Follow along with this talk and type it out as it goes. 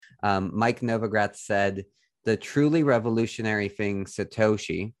Mike Novogratz said, the truly revolutionary thing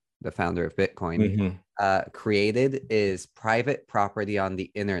Satoshi, the founder of Bitcoin, created is private property on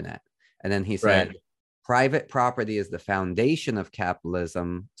the internet. And then he said, private property is the foundation of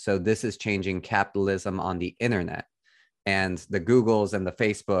capitalism. So this is changing capitalism on the internet. And the Googles and the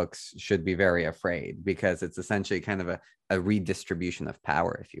Facebooks should be very afraid because it's essentially kind of a redistribution of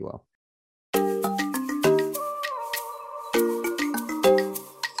power, if you will.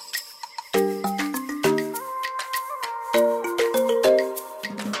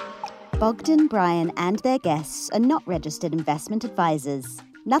 Bogdan, Brian, and their guests are not registered investment advisors.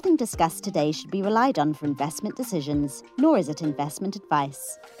 Nothing discussed today should be relied on for investment decisions, nor is it investment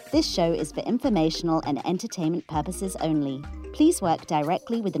advice. This show is for informational and entertainment purposes only. Please work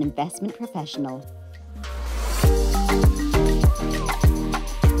directly with an investment professional.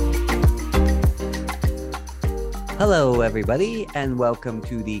 Hello, everybody, and welcome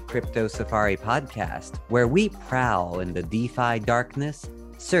to the Crypto Safari podcast, where we prowl in the DeFi darkness,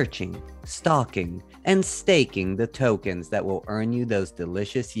 searching, stalking, and staking the tokens that will earn you those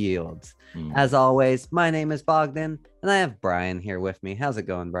delicious yields. As always, my name is Bogdan, and I have Brian here with me. How's it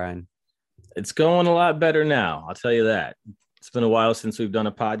going, Brian? It's going a lot better now, I'll tell you that. It's been a while since we've done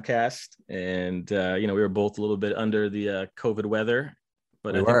a podcast, and we were both a little bit under the COVID weather,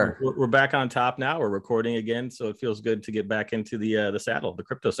 but we're back on top now. We're recording again, so it feels good to get back into the saddle, the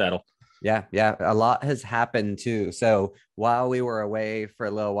crypto saddle. Yeah, a lot has happened too. So while we were away for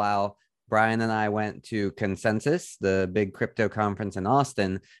a little while, Brian and I went to Consensus, the big crypto conference in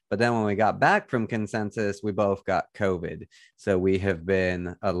Austin. But then when we got back from Consensus, we both got COVID. So we have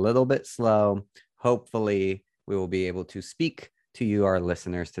been a little bit slow. Hopefully, we will be able to speak to you, our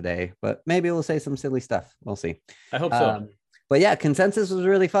listeners, today. But maybe we'll say some silly stuff. We'll see. I hope so. But yeah, Consensus was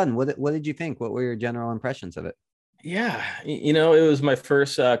really fun. What did you think? What were your general impressions of it? Yeah, it was my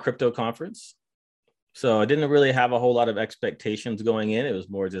first crypto conference. So I didn't really have a whole lot of expectations going in. It was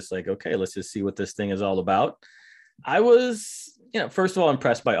more just like, okay, let's just see what this thing is all about. I was, first of all,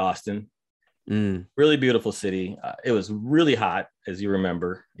 impressed by Austin. Really beautiful city. It was really hot, as you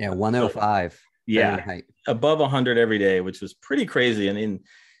remember. Yeah, 105. Yeah, above 100 every day, which was pretty crazy. And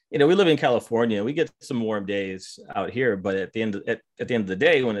we live in California. We get some warm days out here, but at the end of the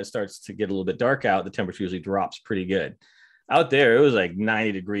day, when it starts to get a little bit dark out, the temperature usually drops pretty good. Out there, it was like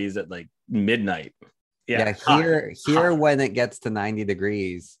 90 degrees at like midnight. Yeah, here when it gets to 90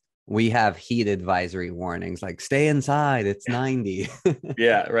 degrees, we have heat advisory warnings like stay inside, it's 90.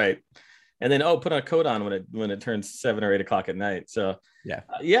 Yeah, right. And then put a coat on when it turns 7 or 8 o'clock at night. So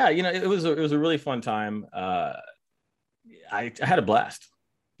it was a really fun time. I had a blast.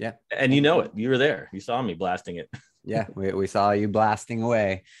 Yeah. And it. You were there. You saw me blasting it. Yeah, we saw you blasting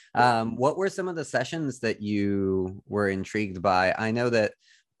away. What were some of the sessions that you were intrigued by? I know that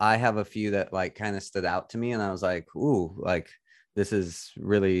I have a few that like kind of stood out to me and I was like, ooh, like this is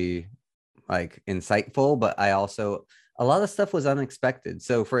really like insightful, but a lot of stuff was unexpected.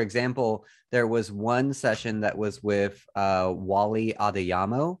 So for example, there was one session that was with Wally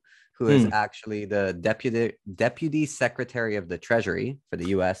Adeyemo, who is actually the deputy secretary of the Treasury for the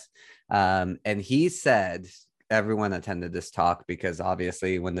US. And he said, everyone attended this talk because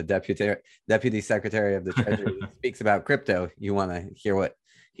obviously when the deputy secretary of the Treasury speaks about crypto, you want to hear what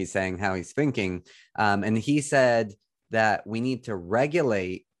he's saying, how he's thinking. And he said that we need to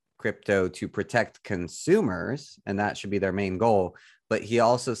regulate crypto to protect consumers, and that should be their main goal. But he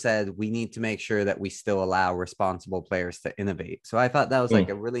also said we need to make sure that we still allow responsible players to innovate. So I thought that was like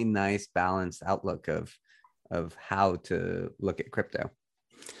a really nice balanced outlook of how to look at crypto.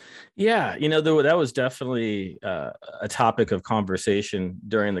 Yeah, that was definitely a topic of conversation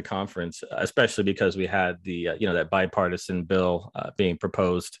during the conference, especially because we had the that bipartisan bill being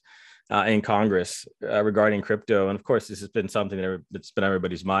proposed in Congress regarding crypto, and of course this has been something that's been on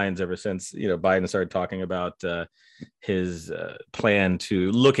everybody's minds ever since Biden started talking about his plan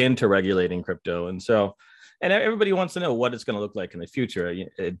to look into regulating crypto, and everybody wants to know what it's going to look like in the future.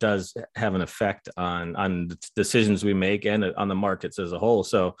 It does have an effect on the decisions we make and on the markets as a whole.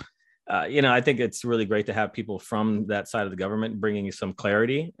 So. I think it's really great to have people from that side of the government bringing some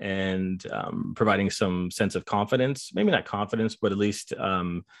clarity and providing some sense of confidence, maybe not confidence, but at least,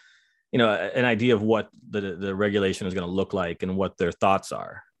 an idea of what the regulation is going to look like and what their thoughts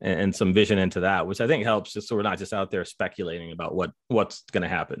are and some vision into that, which I think helps just so we're not just out there speculating about what's going to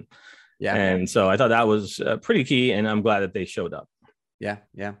happen. Yeah. And so I thought that was pretty key, and I'm glad that they showed up. Yeah.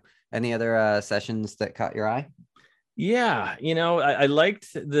 Any other sessions that caught your eye? Yeah, I liked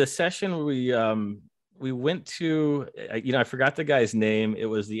the session we went to. I forgot the guy's name. It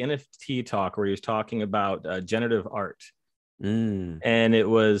was the NFT talk where he was talking about generative art Mm, and it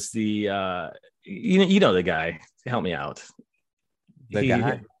was you know the guy. Help me out. the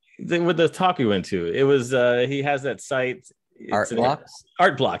guy. With the talk we went to, it was he has that site. It's Art an blocks.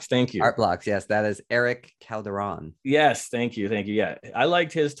 Art Blocks. Thank you. Art blocks. Yes, that is Eric Calderon. Yes, thank you, thank you. Yeah, I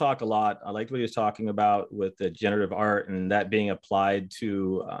liked his talk a lot. I liked what he was talking about with the generative art and that being applied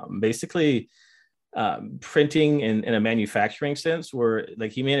to basically printing in a manufacturing sense. Where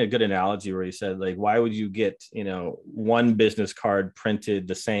like he made a good analogy where he said like, why would you get one business card printed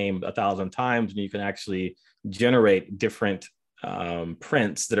the same 1,000 times when you can actually generate different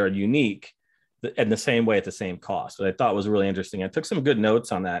prints that are unique in the same way at the same cost. What I thought was really interesting. I took some good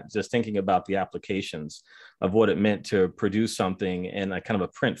notes on that, just thinking about the applications of what it meant to produce something in a kind of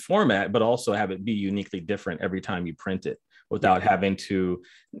a print format, but also have it be uniquely different every time you print it without having to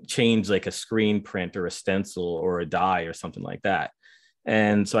change like a screen print or a stencil or a die or something like that.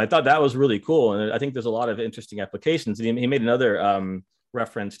 And so I thought that was really cool. And I think there's a lot of interesting applications. And he made another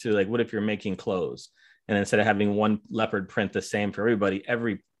reference to like, what if you're making clothes? And instead of having one leopard print the same for everybody,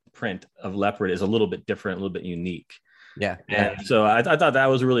 every print of leopard is a little bit different, a little bit unique. Yeah. And so I thought that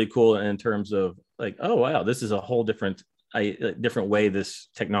was really cool in terms of like, oh, wow, this is a whole different way this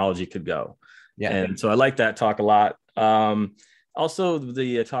technology could go. Yeah. And so I like that talk a lot. Also,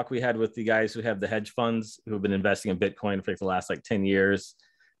 the talk we had with the guys who have the hedge funds who have been investing in Bitcoin for the last like 10 years.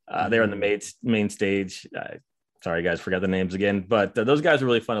 They're on the main stage. Sorry, guys, forgot the names again. But those guys are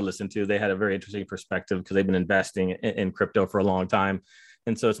really fun to listen to. They had a very interesting perspective because they've been investing in crypto for a long time.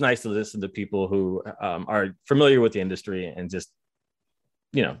 And so it's nice to listen to people who are familiar with the industry and just,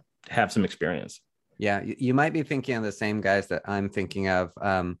 have some experience. Yeah, you might be thinking of the same guys that I'm thinking of.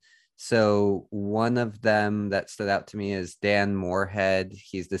 So one of them that stood out to me is Dan Moorhead.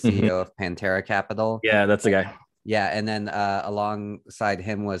 He's the CEO of Pantera Capital. Yeah, that's the guy. Yeah, and then alongside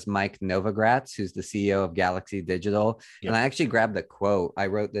him was Mike Novogratz, who's the CEO of Galaxy Digital. Yep. And I actually grabbed the quote. I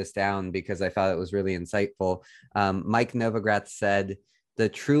wrote this down because I thought it was really insightful. Mike Novogratz said, "The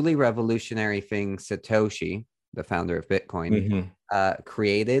truly revolutionary thing Satoshi, the founder of Bitcoin,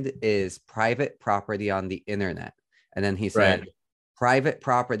 created is private property on the internet." And then he said, private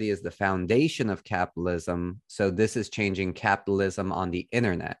property is the foundation of capitalism. So this is changing capitalism on the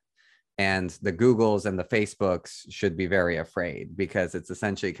internet. And the Googles and the Facebooks should be very afraid because it's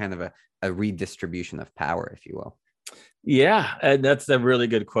essentially kind of a redistribution of power, if you will. Yeah, and that's a really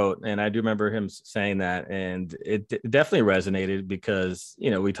good quote. And I do remember him saying that. And it definitely resonated because,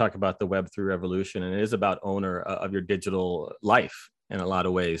 we talk about the Web3 revolution and it is about owner of your digital life in a lot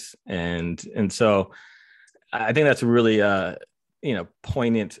of ways. And so I think that's really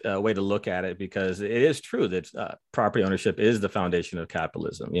poignant way to look at it, because it is true that property ownership is the foundation of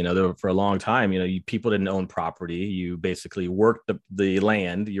capitalism. For a long time, people didn't own property. You basically worked the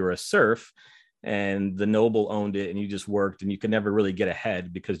land. You're a serf, and the noble owned it, and you just worked, and you could never really get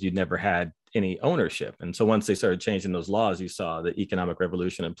ahead because you never had any ownership. And so once they started changing those laws, you saw the economic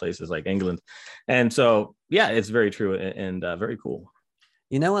revolution in places like England. And so, yeah, it's very true and very cool.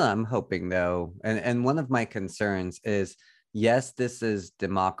 You know what I'm hoping, though, and one of my concerns is, yes, this is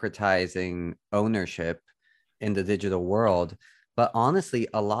democratizing ownership in the digital world, but honestly,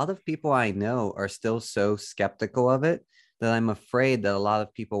 a lot of people I know are still so skeptical of it that I'm afraid that a lot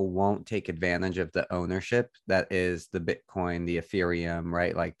of people won't take advantage of the ownership that is the Bitcoin, the Ethereum,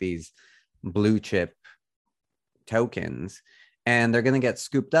 right? Like these blue chip tokens. And they're going to get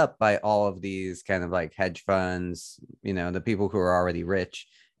scooped up by all of these kind of like hedge funds, the people who are already rich,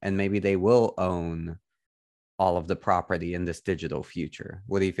 and maybe they will own all of the property in this digital future.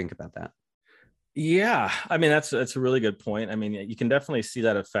 What do you think about that? Yeah, I mean, that's a really good point. I mean, you can definitely see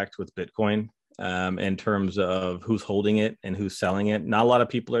that effect with Bitcoin in terms of who's holding it and who's selling it. Not a lot of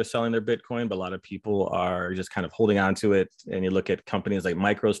people are selling their Bitcoin, but a lot of people are just kind of holding on to it. And you look at companies like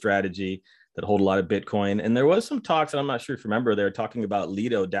MicroStrategy that hold a lot of Bitcoin. And there was some talks, and I'm not sure if you remember, they were talking about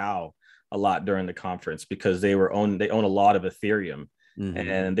Lido DAO a lot during the conference because they own a lot of Ethereum.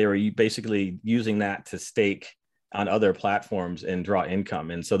 And they were basically using that to stake on other platforms and draw income.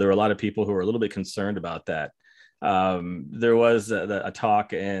 And so there were a lot of people who were a little bit concerned about that. There was a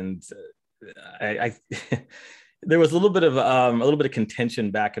talk, and I there was a little bit of contention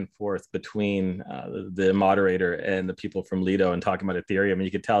back and forth between the moderator and the people from Lido and talking about Ethereum. And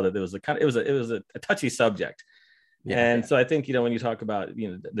you could tell that there was it was a touchy subject. Yeah. And so I think, when you talk about,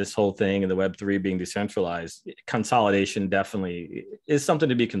 this whole thing and the Web3 being decentralized, consolidation definitely is something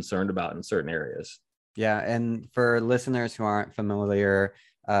to be concerned about in certain areas. Yeah. And for listeners who aren't familiar,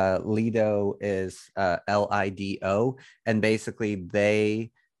 Lido is LIDO. And basically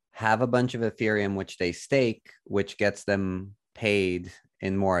they have a bunch of Ethereum, which they stake, which gets them paid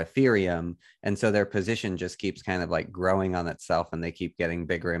in more Ethereum. And so their position just keeps kind of like growing on itself, and they keep getting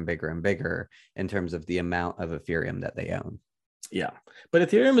bigger and bigger and bigger in terms of the amount of Ethereum that they own. Yeah, but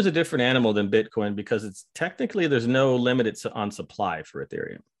Ethereum is a different animal than Bitcoin because it's technically there's no limit on supply for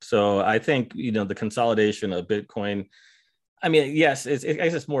Ethereum. So I think, the consolidation of Bitcoin, I mean, yes, I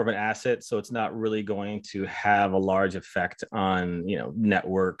guess it's more of an asset, so it's not really going to have a large effect on,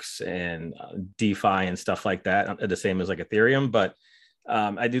 networks and DeFi and stuff like that, the same as like Ethereum. But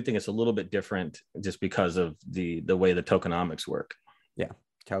I do think it's a little bit different just because of the way the tokenomics work. Yeah.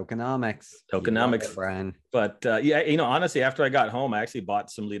 Tokenomics, Brian. But honestly, after I got home, I actually bought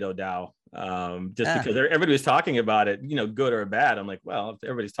some Lido DAO because everybody was talking about it, good or bad. I'm like, well, if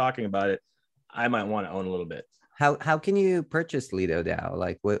everybody's talking about it, I might want to own a little bit. How can you purchase Lido DAO?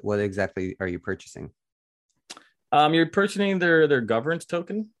 Like, what exactly are you purchasing? You're purchasing their governance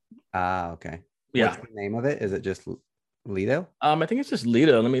token. Okay. Yeah. What's the name of it? Is it just Lido? I think it's just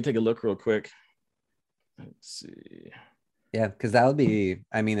Lido. Let me take a look real quick. Let's see. Yeah, because that would be,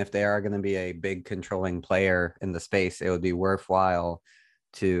 I mean, if they are going to be a big controlling player in the space, it would be worthwhile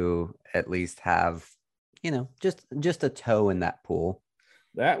to at least have, just a toe in that pool.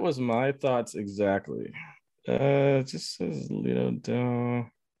 That was my thoughts exactly. It just says Lido DAO.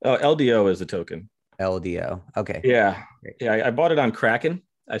 Oh, LDO is the token. LDO. Okay. Yeah. Great. Yeah. I bought it on Kraken.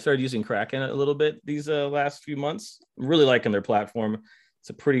 I started using Kraken a little bit these last few months. I'm really liking their platform. It's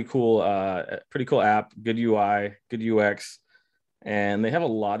a pretty cool app, good UI, good UX, and they have a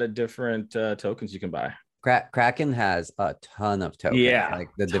lot of different tokens you can buy. Kraken has a ton of tokens. Yeah, like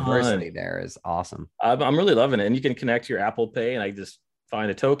the diversity there is awesome. I'm really loving it, and you can connect your Apple Pay, and I just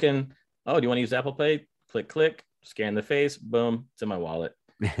find a token. Oh, do you want to use Apple Pay? Click, scan the face, boom, it's in my wallet.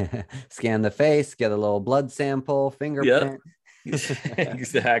 Scan the face, get a little blood sample, fingerprint. Yep.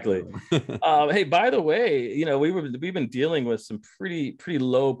 Exactly. Hey, by the way, we've been dealing with some pretty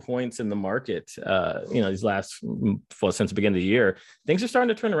low points in the market. These last since the beginning of the year, things are starting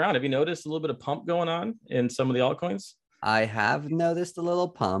to turn around. Have you noticed a little bit of pump going on in some of the altcoins? I have noticed a little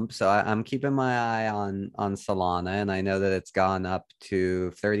pump, so I'm keeping my eye on Solana, and I know that it's gone up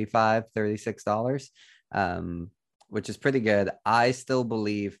to $36, which is pretty good. I still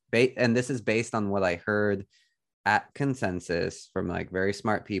believe, and this is based on what I heard at Consensus from like very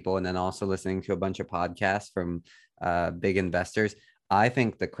smart people, and then also listening to a bunch of podcasts from big investors. I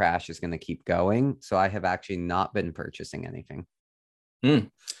think the crash is going to keep going, so I have actually not been purchasing anything.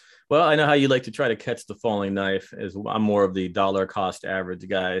 Well, I know how you like to try to catch the falling knife. As I'm more of the dollar cost average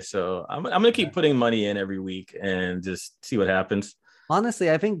guy, so I'm going to keep putting money in every week and just see what happens.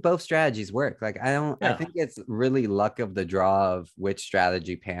 Honestly, I think both strategies work. Like, I think it's really luck of the draw of which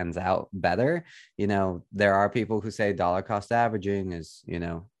strategy pans out better. There are people who say dollar cost averaging is,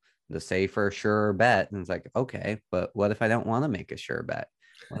 the safer, sure bet. And it's like, okay, but what if I don't want to make a sure bet?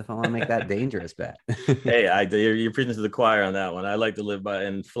 What if I want to make that dangerous bet? Hey, you're preaching to the choir on that one. I like to live by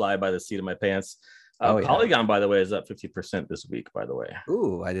and fly by the seat of my pants. Yeah. Polygon, by the way, is up 50% this week, by the way.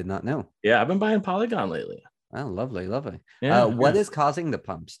 Ooh, I did not know. Yeah, I've been buying Polygon lately. Oh, lovely. Yeah, what is causing the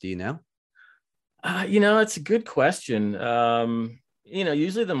pumps? Do you know? It's a good question.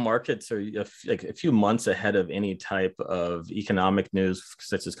 Usually the markets are a few months ahead of any type of economic news,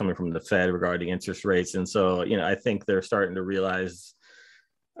 such as coming from the Fed regarding interest rates. And so, I think they're starting to realize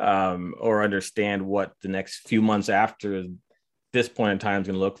or understand what the next few months after this point in time is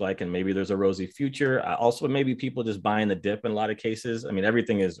going to look like, and maybe there's a rosy future. Also, maybe people just buying the dip in a lot of cases. I mean,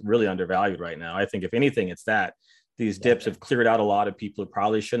 everything is really undervalued right now. I think if anything, it's that these dips have cleared out a lot of people who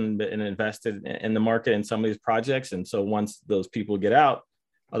probably shouldn't have been invested in the market in some of these projects. And so once those people get out,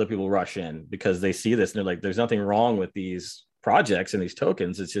 other people rush in because they see this and they're like, there's nothing wrong with these projects and these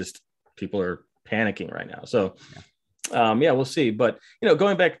tokens. It's just people are panicking right now. So we'll see. But,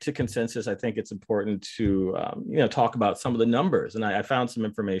 going back to Consensus, I think it's important to, talk about some of the numbers. And I found some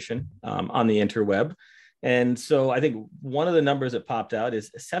information on the interweb. And so I think one of the numbers that popped out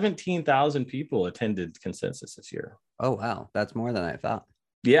is 17,000 people attended Consensus this year. Oh, wow. That's more than I thought.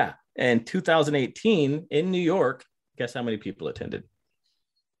 Yeah. And 2018 in New York, guess how many people attended?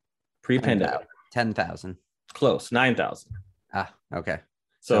 Pre-pandemic. 10,000. Close. 9,000. Okay.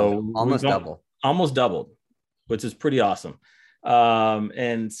 So almost double. Almost doubled, which is pretty awesome.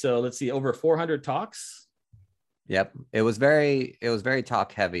 And so let's see, over 400 talks. Yep. It was very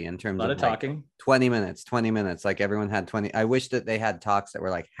talk heavy in terms of like talking. 20 minutes. Like everyone had 20. I wish that they had talks that were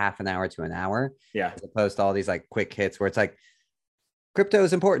like half an hour to an hour. Yeah. As opposed to all these like quick hits where it's like, crypto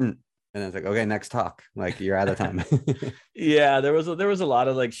is important. And it's like, okay, next talk. Like you're out of time. Yeah, there was a lot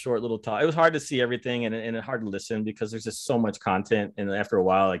of like short little talk. It was hard to see everything and hard to listen because there's just so much content. And after a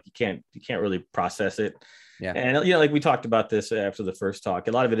while, like you can't really process it. Yeah. And, you know, like we talked about this after the first talk,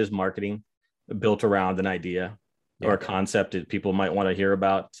 a lot of it is marketing built around an idea or a concept that people might want to hear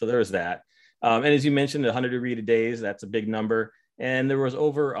about. So there's that. And as you mentioned, the 100 read days, that's a big number. And there was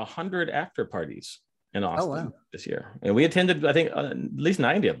over 100 after parties in Austin this year. And we attended, I think, at least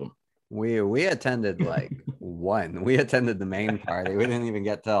 90 of them. We attended like one. We attended the main party. We didn't even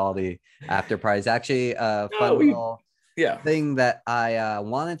get to all the after parties. Actually, fun little thing that I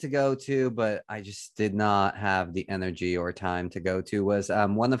wanted to go to, but I just did not have the energy or time to go to was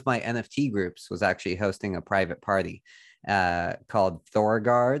one of my NFT groups was actually hosting a private party called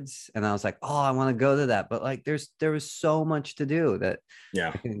Thorgards, and I was like, oh, I want to go to that, but like there was so much to do that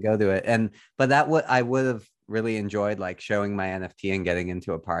I couldn't go to it. But that I would have really enjoyed like showing my NFT and getting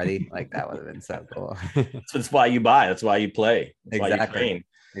into a party. Like that would have been so cool. That's why you buy. That's why you play. That's exactly. Why you train.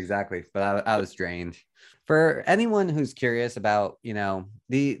 Exactly. But I was drained. For anyone who's curious about, you know,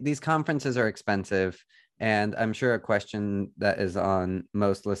 these conferences are expensive, and I'm sure a question that is on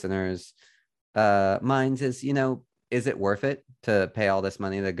most listeners' minds is, you know, is it worth it to pay all this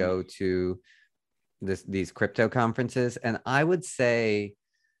money to go to these crypto conferences? And I would say,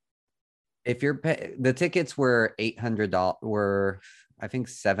 if the tickets were $800, were I think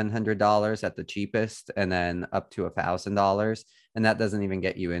 $700 at the cheapest, and then up to $1,000, and that doesn't even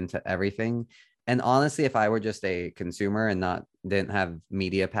get you into everything. And honestly, if I were just a consumer and didn't have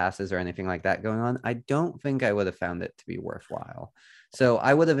media passes or anything like that going on, I don't think I would have found it to be worthwhile. So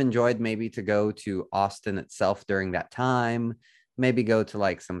I would have enjoyed maybe to go to Austin itself during that time, maybe go to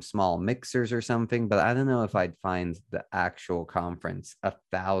like some small mixers or something, but I don't know if I'd find the actual conference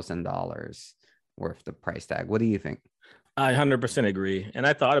 $1,000 worth the price tag. What do you think? I 100% agree. And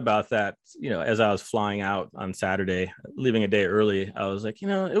I thought about that, you know, as I was flying out on Saturday, leaving a day early. I was like, you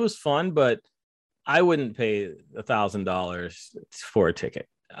know, it was fun, but I wouldn't pay $1,000 for a ticket.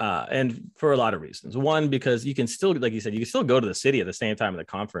 And for a lot of reasons. One, because you can still, like you said, you can still go to the city at the same time of the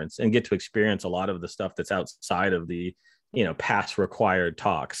conference and get to experience a lot of the stuff that's outside of the, you know, past required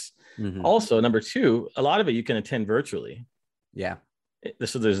talks. Mm-hmm. Also, number two, a lot of it you can attend virtually. Yeah.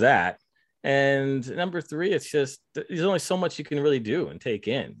 So there's that. And number three, it's just, there's only so much you can really do and take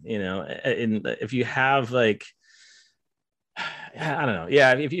in, you know, and if you have like, I don't know.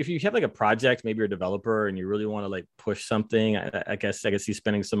 Yeah. If you have like a project, maybe you're a developer and you really want to like push something, I guess I could see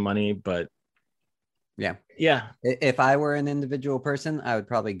spending some money, but yeah. If I were an individual person, I would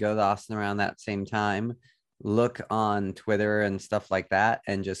probably go to Austin around that same time, look on Twitter and stuff like that,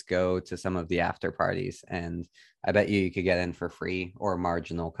 and just go to some of the after parties. And I bet you could get in for free or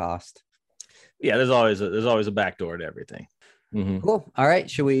marginal cost. Yeah. There's always a back door to everything. Mm-hmm. Cool. All right.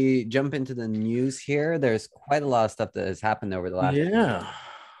 Should we jump into the news here? There's quite a lot of stuff that has happened over the last year.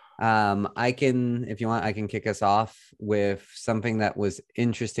 I can, if you want, I can kick us off with something that was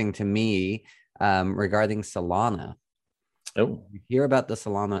interesting to me regarding Solana. Oh, you hear about the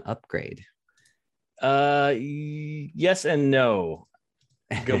Solana upgrade? Yes and no.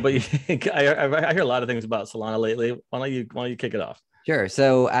 But I hear a lot of things about Solana lately. Why don't you kick it off? Sure.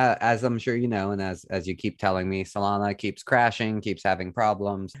 So as I'm sure you know, and as you keep telling me, Solana keeps crashing, keeps having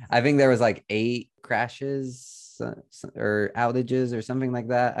problems. I think there was like 8 crashes or outages or something like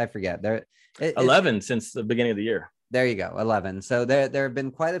that. I forget. 11 since the beginning of the year. There you go, 11. So there have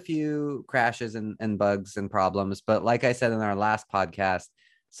been quite a few crashes and bugs and problems. But like I said in our last podcast,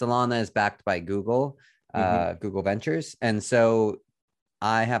 Solana is backed by Google, Google Ventures. And so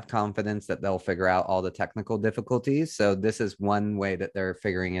I have confidence that they'll figure out all the technical difficulties. So this is one way that they're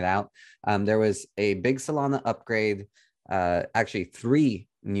figuring it out. There was a big Solana upgrade, actually 3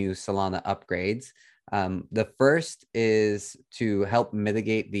 new Solana upgrades. The first is to help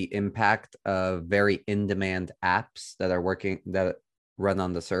mitigate the impact of very in-demand apps that run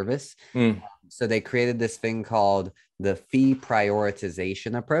on the service. So they created this thing called the fee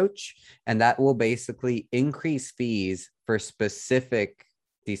prioritization approach, and that will basically increase fees for specific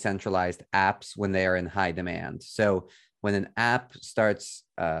decentralized apps when they are in high demand. So when an app starts,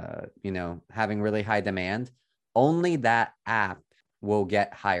 having really high demand, only that app will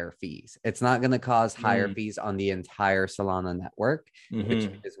get higher fees. It's not going to cause higher fees on the entire Solana network, which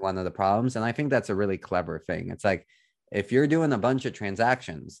is one of the problems. And I think that's a really clever thing. It's like, if you're doing a bunch of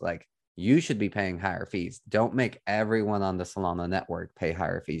transactions, like, you should be paying higher fees. Don't make everyone on the Solana network pay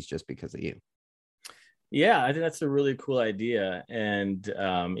higher fees just because of you. Yeah, I think that's a really cool idea. And,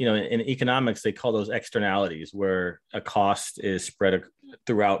 in economics, they call those externalities, where a cost is spread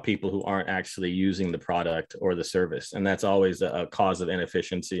throughout people who aren't actually using the product or the service. And that's always a cause of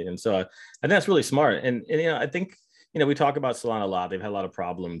inefficiency. And so I think that's really smart. And I think, we talk about Solana a lot. They've had a lot of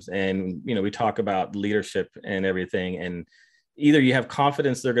problems. And, we talk about leadership and everything. And, either you have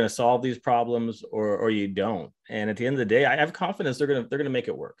confidence they're going to solve these problems, or you don't. And at the end of the day, I have confidence they're going to make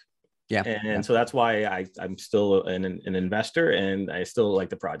it work. Yeah. And so that's why I'm still an investor, and I still like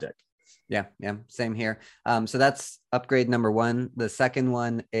the project. Yeah. Same here. So that's upgrade number one. The second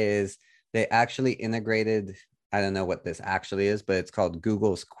one is they actually integrated, I don't know what this actually is, but it's called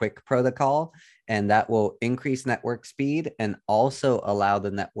Google's Quick Protocol. And that will increase network speed and also allow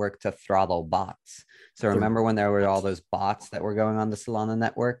the network to throttle bots. So remember when there were all those bots that were going on the Solana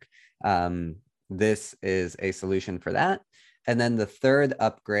network? This is a solution for that. And then the third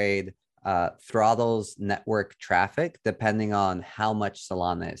upgrade throttles network traffic depending on how much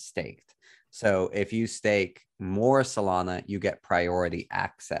Solana is staked. So if you stake more Solana, you get priority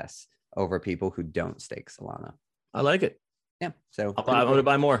access over people who don't stake Solana. I like it. Yeah. So I'm going to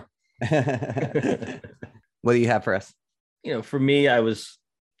buy more. What do you have for us? For me, I was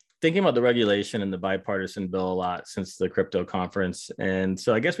thinking about the regulation and the bipartisan bill a lot since the crypto conference. And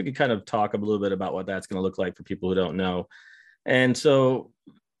so I guess we could kind of talk a little bit about what that's going to look like for people who don't know. And so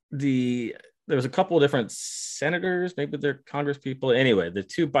there was a couple of different senators, maybe they're Congress people. Anyway, the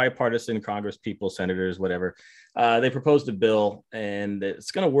two bipartisan Congress people, senators, whatever, they proposed a bill, and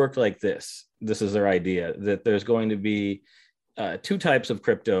it's going to work like this. This is their idea, that there's going to be two types of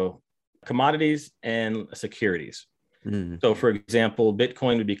crypto: commodities and securities. So for example,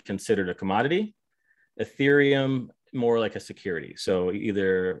 Bitcoin would be considered a commodity, Ethereum more like a security. So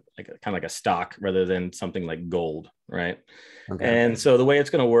either like kind of like a stock rather than something like gold, right? Okay. And so the way it's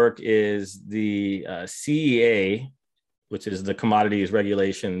going to work is the CEA, which is the commodities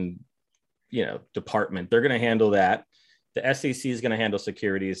regulation, department, they're going to handle that. The SEC is going to handle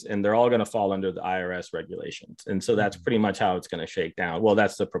securities, and they're all going to fall under the IRS regulations. And so that's pretty much how it's going to shake down. Well,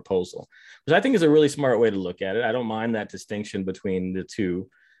 that's the proposal, which I think is a really smart way to look at it. I don't mind that distinction between the two,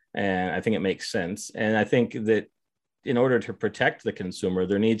 and I think it makes sense. And I think that in order to protect the consumer,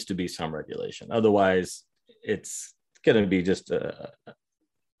 there needs to be some regulation. Otherwise, it's going to be just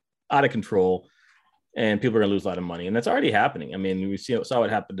out of control, and people are going to lose a lot of money. And that's already happening. I mean, we saw what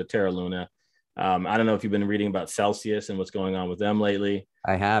happened to Terra Luna. I don't know if you've been reading about Celsius and what's going on with them lately.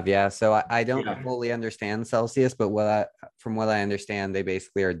 I have, yeah. So I don't fully understand Celsius, but from what I understand, they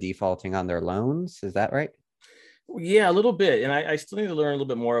basically are defaulting on their loans. Is that right? Yeah, a little bit. And I still need to learn a little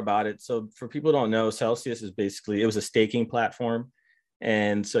bit more about it. So for people who don't know, Celsius is basically, it was a staking platform.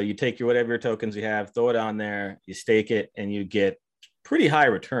 And so you take whatever your tokens you have, throw it on there, you stake it, and you get pretty high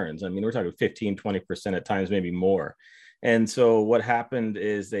returns. I mean, we're talking 15, 20% at times, maybe more. And so what happened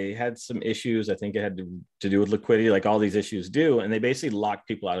is they had some issues. I think it had to do with liquidity, like all these issues do. And they basically locked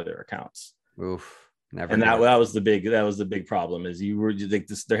people out of their accounts. Oof. Never. And that was the big problem, is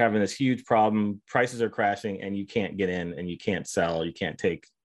they're having this huge problem. Prices are crashing, and you can't get in, and you can't sell, you can't take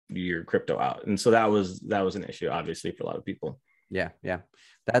your crypto out. And so that was an issue, obviously, for a lot of people. Yeah.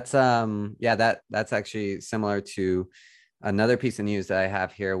 That's that's actually similar to another piece of news that I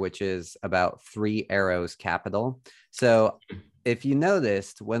have here, which is about Three Arrows Capital. So if you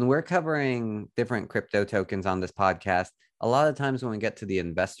noticed, when we're covering different crypto tokens on this podcast, a lot of times when we get to the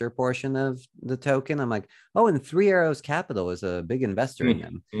investor portion of the token, I'm like, oh, and Three Arrows Capital is a big investor in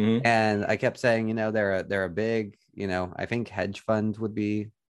them. Mm-hmm. And I kept saying, they're a big, I think hedge fund would be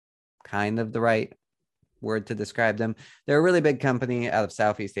kind of the right word to describe them. They're a really big company out of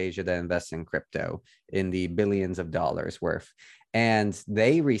Southeast Asia that invests in crypto in the billions of dollars worth. And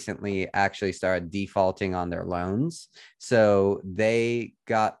they recently actually started defaulting on their loans. So they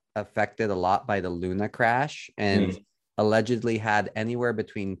got affected a lot by the Luna crash and allegedly had anywhere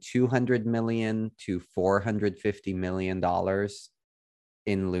between $200 million to $450 million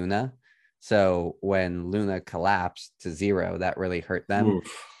in Luna. So when Luna collapsed to zero, that really hurt them.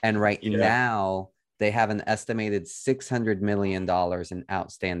 Oof. And now they have an estimated $600 million in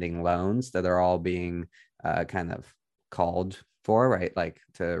outstanding loans that are all being kind of called for, right? Like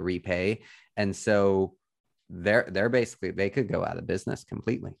to repay. And so they're basically, they could go out of business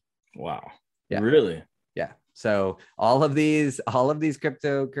completely. Wow. Yeah. Really? Yeah. So all of these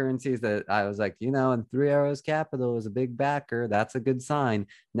cryptocurrencies that I was like, and Three Arrows Capital is a big backer. That's a good sign.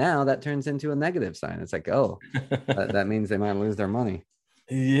 Now that turns into a negative sign. It's like, oh, that means they might lose their money.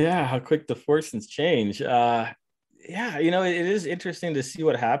 Yeah, how quick the fortunes change. It is interesting to see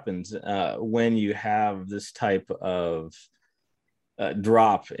what happens when you have this type of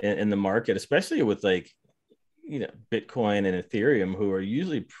drop in the market, especially with Bitcoin and Ethereum, who are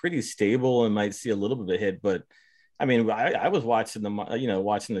usually pretty stable and might see a little bit of a hit. But I mean, I was watching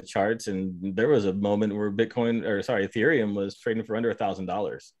watching the charts, and there was a moment where Ethereum was trading for under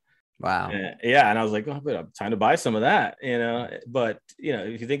 $1,000. Wow. Yeah, and I was like, oh, but time to buy some of that, But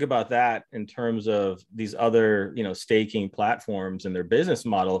if you think about that in terms of these other, staking platforms and their business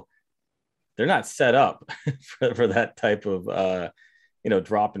model, they're not set up for that type of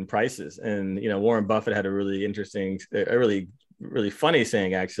drop in prices. And Warren Buffett had a really interesting, a really really funny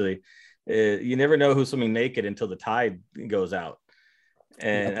saying actually. You never know who's swimming naked until the tide goes out.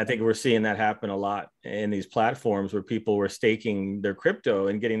 And I think we're seeing that happen a lot in these platforms where people were staking their crypto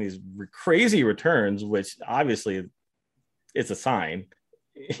and getting these crazy returns, which obviously it's a sign.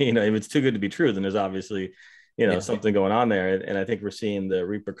 If it's too good to be true, then there's obviously, something going on there. And I think we're seeing the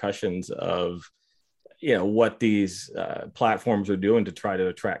repercussions of, what these platforms are doing to try to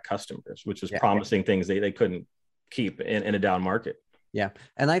attract customers, which is promising things they couldn't keep in a down market. Yeah.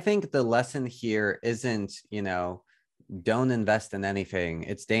 And I think the lesson here isn't, don't invest in anything.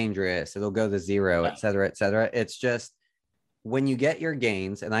 It's dangerous. It'll go to zero, et cetera, et cetera. It's just when you get your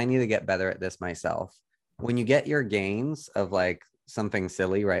gains, and I need to get better at this myself. When you get your gains of like something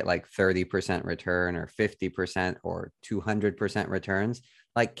silly, right? Like 30% return or 50% or 200% returns,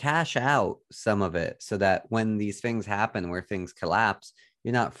 like cash out some of it so that when these things happen where things collapse,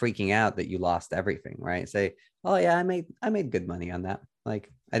 you're not freaking out that you lost everything, right? Say, oh yeah, I made good money on that. Like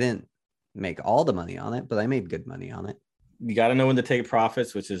I didn't make all the money on it, but I made good money on it. You got to know when to take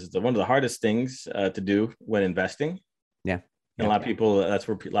profits, which is one of the hardest things to do when investing. Yeah. And a lot of people, that's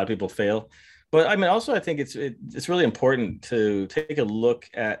where a lot of people fail. But I mean, also, I think it's really important to take a look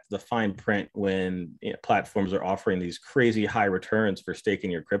at the fine print when platforms are offering these crazy high returns for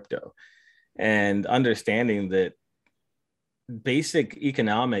staking your crypto, and understanding that basic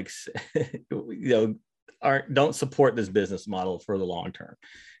economics, don't support this business model for the long term.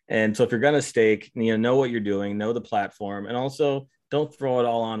 And so if you're going to stake, know what you're doing, know the platform, and also don't throw it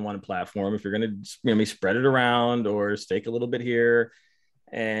all on one platform. If you're going to spread it around or stake a little bit here,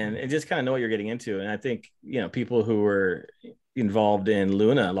 and just kind of know what you're getting into. And I think, people who were involved in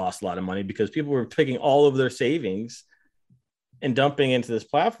Luna lost a lot of money because people were taking all of their savings and dumping into this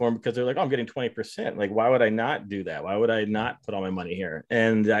platform because they're like, oh, I'm getting 20%. Like, why would I not do that? Why would I not put all my money here?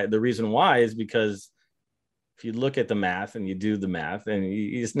 And the reason why is because if you look at the math and you do the math, and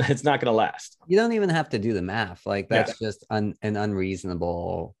it's not going to last. You don't even have to do the math. Like that's just an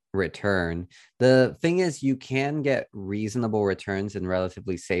unreasonable return. The thing is, you can get reasonable returns in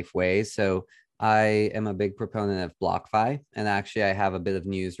relatively safe ways. So I am a big proponent of BlockFi, and actually I have a bit of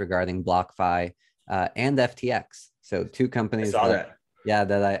news regarding BlockFi and FTX. So two companies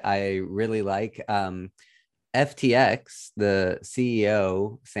that I really like. FTX, the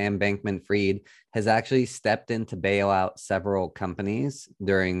CEO, Sam Bankman-Fried, has actually stepped in to bail out several companies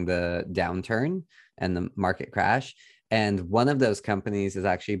during the downturn and the market crash. And one of those companies is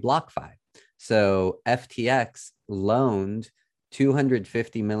actually BlockFi. So FTX loaned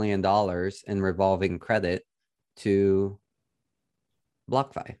 $250 million in revolving credit to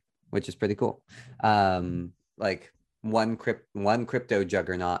BlockFi, which is pretty cool. Like one crypto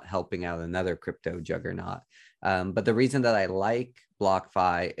juggernaut helping out another crypto juggernaut. But the reason that I like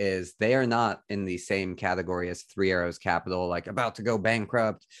BlockFi is they are not in the same category as Three Arrows Capital, like about to go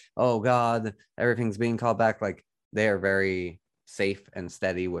bankrupt. Oh God, everything's being called back. Like they are very safe and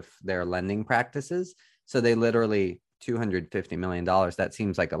steady with their lending practices. So they literally $250 million. That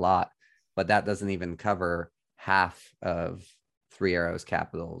seems like a lot, but that doesn't even cover half of Three Arrows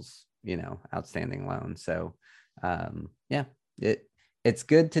Capital's, outstanding loan. So it's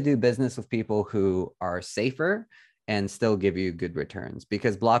good to do business with people who are safer and still give you good returns,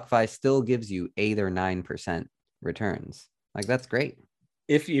 because BlockFi still gives you 8 or 9% returns. Like that's great.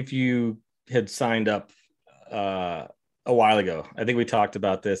 If you had signed up a while ago, I think we talked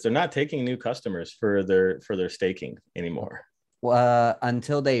about this. They're not taking new customers for their staking anymore.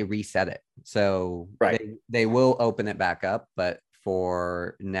 Until they reset it. So they will open it back up, but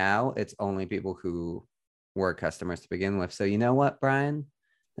for now, it's only people who were customers to begin with. So you know what, Brian?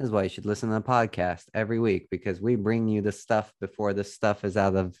 This is why you should listen to the podcast every week, because we bring you the stuff before the stuff is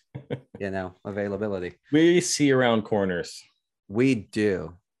out of, availability. We see around corners. We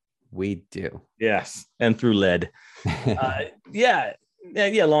do. Yes. And through lead. Yeah.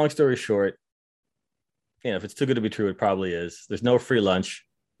 Long story short, if it's too good to be true, it probably is. There's no free lunch.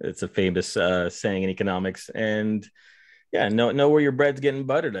 It's a famous saying in economics. And know where your bread's getting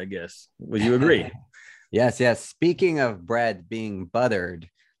buttered, I guess. Would you agree? Yes. Speaking of bread being buttered,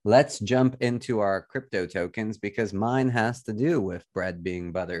 let's jump into our crypto tokens, because mine has to do with bread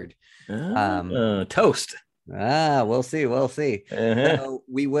being buttered. Toast. We'll see. Uh-huh. So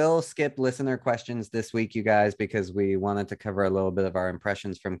we will skip listener questions this week, you guys, because we wanted to cover a little bit of our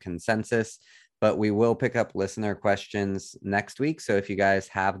impressions from Consensus. but we will pick up listener questions next week. So if you guys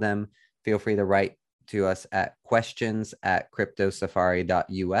have them, feel free to write to us at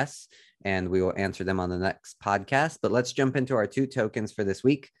questions@cryptosafari.us, and we will answer them on the next podcast. But let's jump into our 2 tokens for this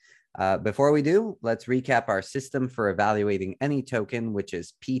week. Before we do, let's recap our system for evaluating any token, which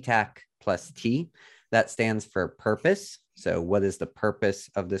is PTAC plus T. That stands for purpose. So what is the purpose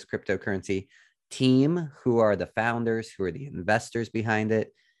of this cryptocurrency? Team, who are the founders, who are the investors behind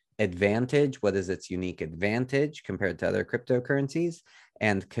it? Advantage, what is its unique advantage compared to other cryptocurrencies?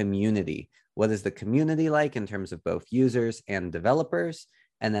 And community, what is the community like in terms of both users and developers?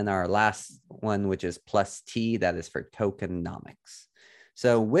 And then our last one, which is plus T, that is for tokenomics.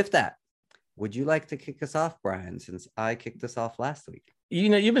 So with that, would you like to kick us off, Brian, since I kicked us off last week?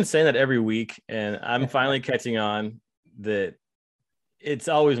 You've been saying that every week, and I'm finally catching on that it's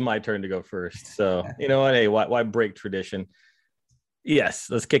always my turn to go first. So you know what? Hey, why break tradition? Yes,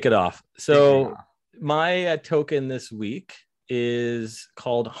 let's kick it off. So my token this week is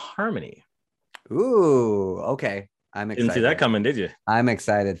called Harmony. Ooh, okay. I'm excited. Didn't see that coming, did you? I'm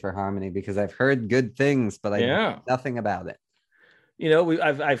excited for Harmony because I've heard good things, but I know nothing about it.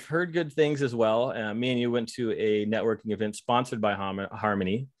 I've heard good things as well. Me and you went to a networking event sponsored by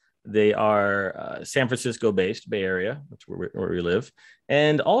Harmony. They are San Francisco based, Bay Area, that's where we live.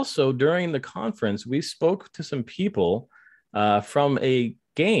 And also during the conference, we spoke to some people from a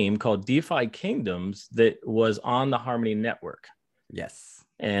game called DeFi Kingdoms that was on the Harmony network. Yes.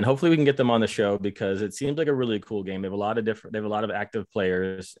 And hopefully we can get them on the show because it seems like a really cool game. They have a lot of active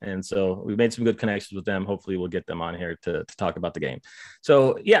players. And so we've made some good connections with them. Hopefully we'll get them on here to talk about the game.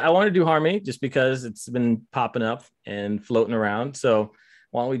 So yeah, I want to do Harmony just because it's been popping up and floating around. So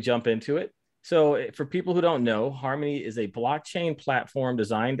why don't we jump into it? So for people who don't know, Harmony is a blockchain platform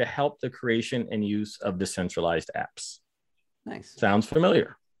designed to help the creation and use of decentralized apps. Nice. Sounds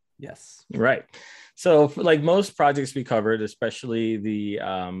familiar? Yes. Right. So like most projects we covered, especially the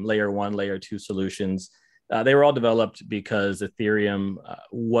layer 1, layer 2 solutions, they were all developed because Ethereum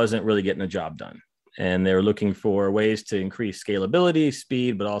wasn't really getting the job done. And they were looking for ways to increase scalability,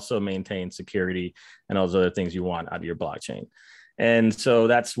 speed, but also maintain security and all those other things you want out of your blockchain. And so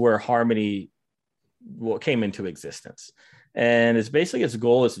that's where Harmony came into existence. And it's basically its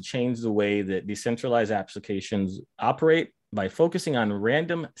goal is to change the way that decentralized applications operate by focusing on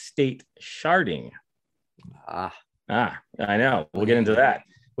random state sharding. I know. We'll get into that,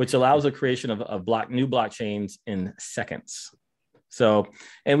 which allows the creation of new blockchains in seconds. So,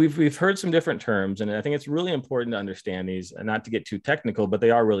 and we've heard some different terms, and I think it's really important to understand these, and not to get too technical, but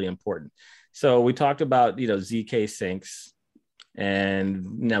they are really important. So we talked about ZK syncs,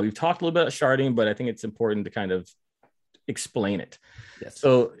 and now we've talked a little bit about sharding, but I think it's important to kind of explain it. Yes.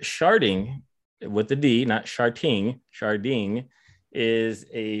 So sharding with the D, not sharding is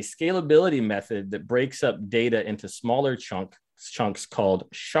a scalability method that breaks up data into smaller chunks called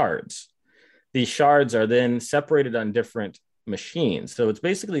shards. These shards are then separated on different machines. So it's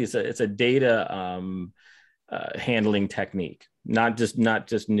basically it's a data handling technique, not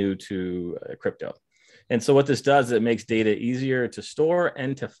just new to crypto. And so what this does is it makes data easier to store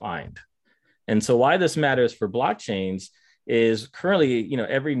and to find. And so why this matters for blockchains is currently,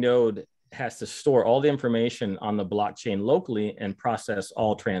 every node has to store all the information on the blockchain locally and process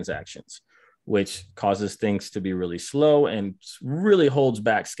all transactions, which causes things to be really slow and really holds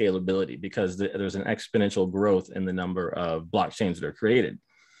back scalability because there's an exponential growth in the number of blockchains that are created.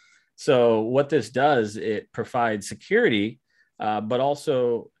 So what this does, it provides security, but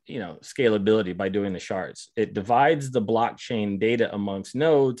also, scalability by doing the shards. It divides the blockchain data amongst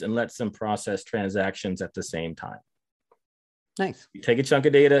nodes and lets them process transactions at the same time. Nice. You take a chunk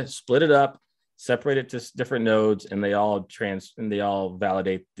of data, split it up, separate it to different nodes, and they all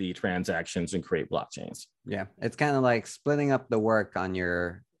validate the transactions and create blockchains. Yeah, it's kind of like splitting up the work on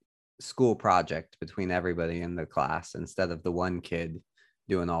your school project between everybody in the class instead of the one kid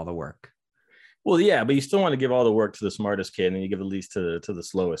doing all the work. Well, yeah, but you still want to give all the work to the smartest kid, and you give the least to the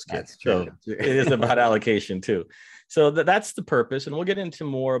slowest kid. That's true. So it is about allocation too. So that's the purpose, and we'll get into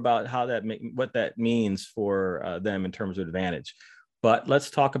more about how what that means for them in terms of advantage. But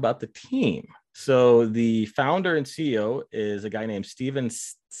let's talk about the team. So the founder and CEO is a guy named Stephen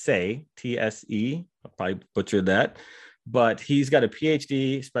Tse, Tse. I'll probably butchered that, but he's got a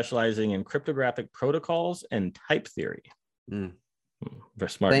PhD specializing in cryptographic protocols and type theory. Very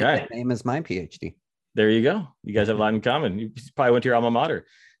smart guy. Same as my PhD. There you go. You guys have a lot in common. You probably went to your alma mater.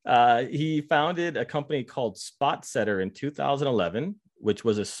 He founded a company called SpotSetter in 2011, which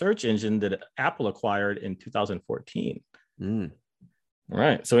was a search engine that Apple acquired in 2014. All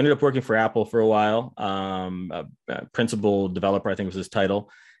right. So ended up working for Apple for a while. Principal developer, I think was his title.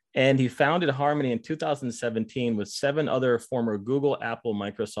 And he founded Harmony in 2017 with 7 other former Google, Apple,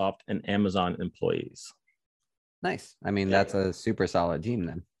 Microsoft, and Amazon employees. Nice. I mean, that's a super solid team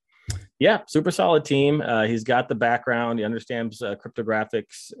then. Yeah, super solid team. He's got the background. He understands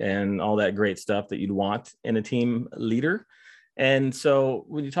cryptographics and all that great stuff that you'd want in a team leader. And so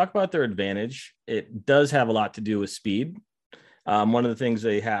when you talk about their advantage, it does have a lot to do with speed. One of the things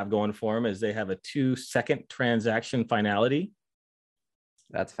they have going for them is they have a 2-second transaction finality.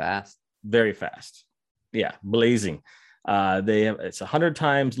 That's fast. Very fast. Yeah, blazing. It's 100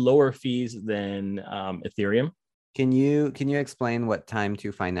 times lower fees than Ethereum. Can you explain what time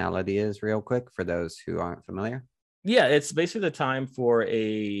to finality is real quick for those who aren't familiar? Yeah, it's basically the time for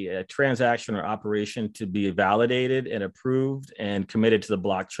a transaction or operation to be validated and approved and committed to the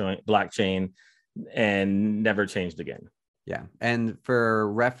blockchain and never changed again. Yeah. And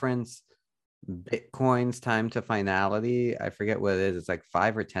for reference, Bitcoin's time to finality, I forget what it is. It's like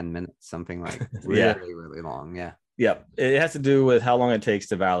 5 or 10 minutes, something like really, really long. Yeah. Yeah. It has to do with how long it takes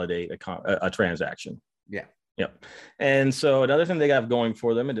to validate a transaction. Yeah. Yep. And so another thing they have going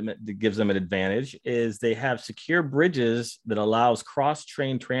for them and that gives them an advantage is they have secure bridges that allows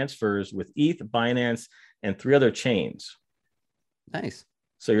cross-chain transfers with ETH, Binance, and 3 other chains. Nice.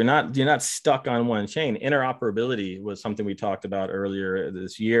 So you're not stuck on one chain. Interoperability was something we talked about earlier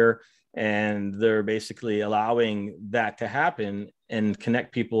this year, and they're basically allowing that to happen and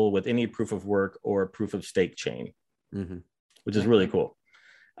connect people with any proof of work or proof of stake chain, which is really cool.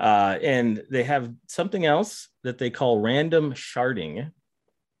 And they have something else that they call random sharding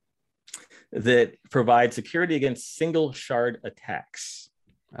that provides security against single shard attacks.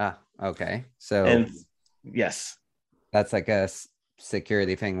 Okay. So and yes, that's like a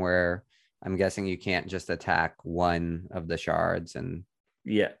security thing where I'm guessing you can't just attack one of the shards. And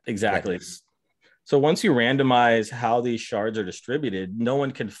yeah, exactly. So once you randomize how these shards are distributed, no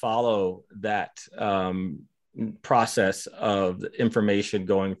one can follow that process of information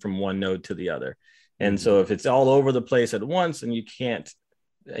going from one node to the other. And so if it's all over the place at once, and you can't,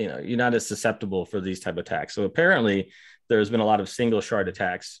 you're not as susceptible for these type of attacks. So apparently there's been a lot of single shard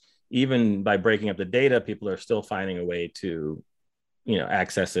attacks. Even by breaking up the data, people are still finding a way to,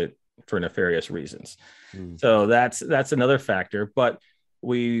 access it for nefarious reasons. So that's another factor. But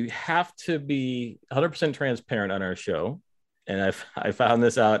we have to be 100% transparent on our show. And I found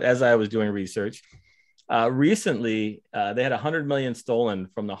this out as I was doing research. Recently, they had 100 million stolen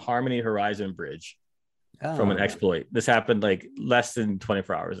from the Harmony Horizon Bridge from an exploit. This happened like less than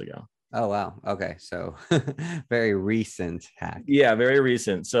 24 hours ago. Oh, wow. Okay. So very recent hack. Yeah, very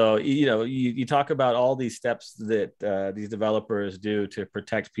recent. So, you talk about all these steps that these developers do to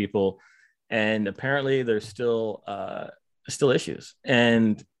protect people, and apparently there's still issues.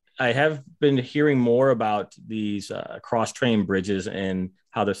 And I have been hearing more about these cross-chain bridges and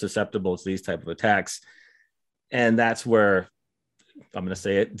how they're susceptible to these type of attacks. And that's where I'm going to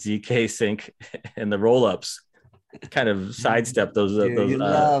say it, ZK Sync and the roll-ups kind of sidestep those. Dude, those you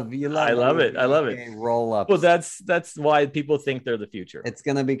love I love it. I love it. Roll-ups. Well, that's why people think they're the future. It's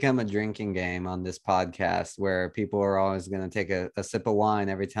going to become a drinking game on this podcast where people are always going to take a sip of wine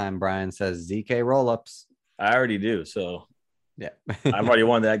every time Brian says ZK roll-ups. I already do. So yeah, I've already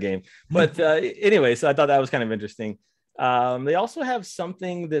won that game. But anyway, so I thought that was kind of interesting. They also have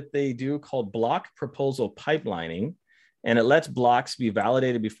something that they do called block proposal pipelining, and it lets blocks be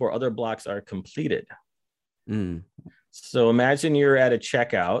validated before other blocks are completed. So imagine you're at a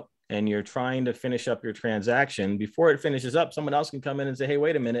checkout and you're trying to finish up your transaction. Before it finishes up, someone else can come in and say, hey,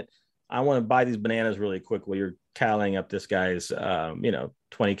 wait a minute, I want to buy these bananas really quick while you're tallying up this guy's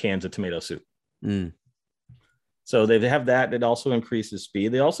 20 cans of tomato soup. So they have that. It also increases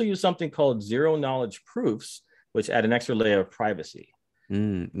speed. They also use something called zero knowledge proofs, which add an extra layer of privacy.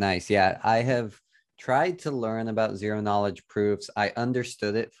 Nice. Yeah, I have tried to learn about zero knowledge proofs. I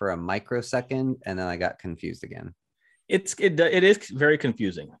understood it for a microsecond, and then I got confused again. It is very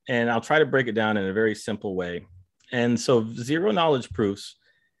confusing, and I'll try to break it down in a very simple way. And so zero knowledge proofs,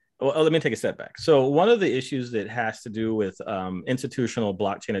 well, let me take a step back. So one of the issues that has to do with institutional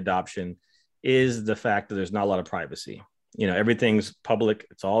blockchain adoption is the fact that there's not a lot of privacy. Everything's public.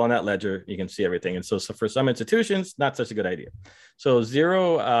 It's all on that ledger. You can see everything. And so for some institutions, not such a good idea. So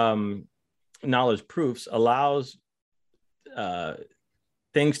zero knowledge proofs allows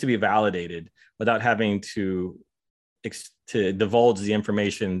things to be validated without having to divulge the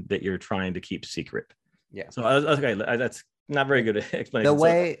information that you're trying to keep secret. Yeah. So okay, that's not very good explanation.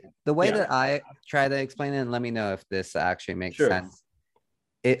 The way that I try to explain it, and let me know if this actually makes Sure. sense.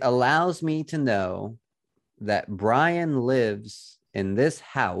 It allows me to know that Brian lives in this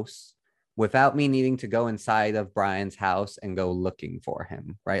house without me needing to go inside of Brian's house and go looking for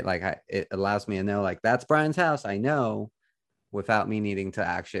him, right? Like it allows me to know like that's Brian's house. I know, without me needing to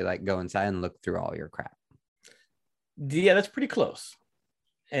actually like go inside and look through all your crap. Yeah, that's pretty close.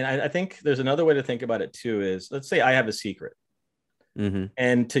 And I think there's another way to think about it too is, let's say I have a secret.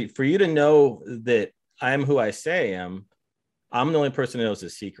 And for you to know that I'm who I say I am, I'm the only person who knows the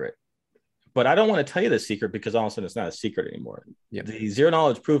secret. But I don't want to tell you the secret because all of a sudden it's not a secret anymore. Yep. The zero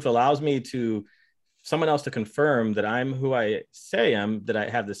knowledge proof allows me to someone else to confirm that I'm who I say I am, that I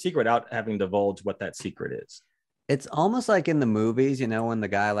have the secret without having divulged what that secret is. It's almost like in the movies, you know, when the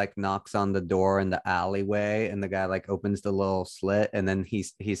guy like knocks on the door in the alleyway and the guy like opens the little slit and then he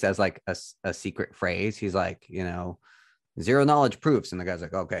says like a secret phrase. He's like, you know, zero knowledge proofs. And the guy's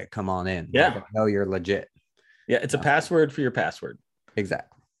like, okay, come on in. Yeah. Like, I know you're legit. Yeah. It's a password for your password. Exactly.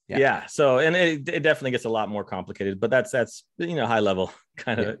 Yeah. So, and it definitely gets a lot more complicated, but that's, you know, high level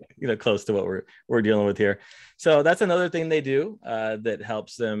kind of, you know, close to what we're dealing with here. So that's another thing they do that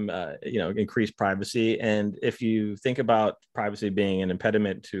helps them, you know, increase privacy. And if you think about privacy being an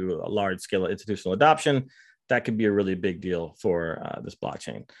impediment to a large scale institutional adoption, that could be a really big deal for this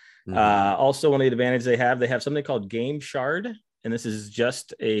blockchain. Also, one of the advantages they have something called Game Shard. And this is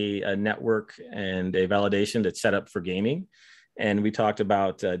just a network and a validation that's set up for gaming. And we talked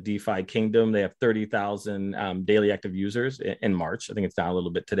about DeFi Kingdom. They have 30,000 daily active users in March. I think it's down a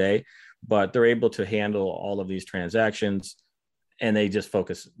little bit today, but they're able to handle all of these transactions and they just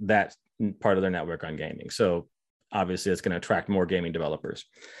focus that part of their network on gaming. So obviously it's going to attract more gaming developers.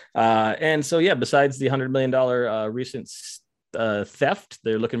 And so, yeah, besides the $100 million recent theft,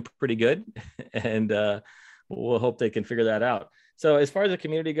 they're looking pretty good. And we'll hope they can figure that out. So as far as the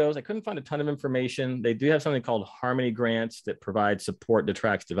community goes, I couldn't find a ton of information. They do have something called Harmony Grants that provide support that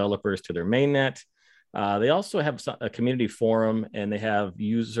attracts developers to their mainnet. They also have a community forum and they have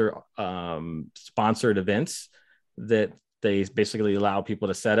user sponsored events that they basically allow people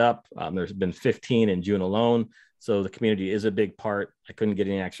to set up. There's been 15 in June alone. So the community is a big part. I couldn't get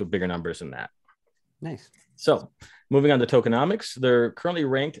any actual bigger numbers than that. Nice. So moving on to tokenomics, they're currently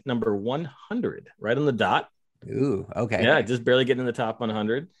ranked number 100, right on the dot. Ooh, okay. Yeah, just barely getting in the top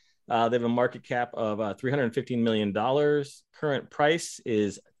 100. They have a market cap of $315 million. Current price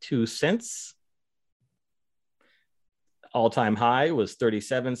is 2 cents. All-time high was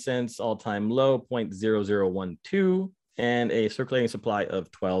 37 cents. All-time low, 0.0012. And a circulating supply of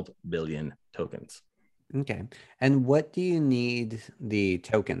 12 billion tokens. Okay. And what do you need the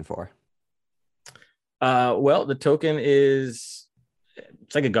token for? Well, the token it's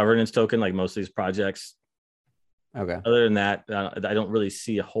like a governance token, like most of these projects. Okay. Other than that, I don't really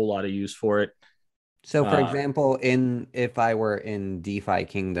see a whole lot of use for it. So, for example, if I were in DeFi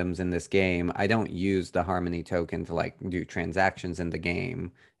Kingdoms in this game, I don't use the Harmony token to like do transactions in the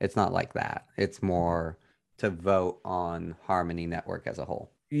game. It's not like that. It's more to vote on Harmony Network as a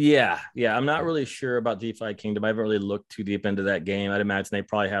whole. Yeah. I'm not really sure about DeFi Kingdom. I haven't really looked too deep into that game. I'd imagine they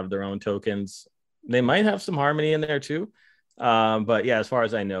probably have their own tokens. They might have some Harmony in there too. But yeah, as far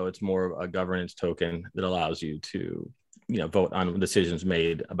as I know, it's more of a governance token that allows you to, you know, vote on decisions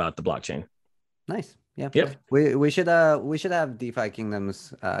made about the blockchain. Nice. Yeah. Yep. We should have DeFi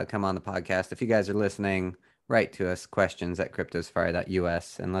Kingdoms come on the podcast. If you guys are listening, write to us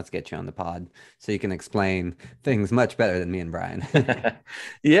questions@cryptosafari.us and let's get you on the pod so you can explain things much better than me and Brian.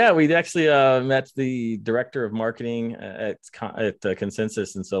 Yeah, we actually met the director of marketing at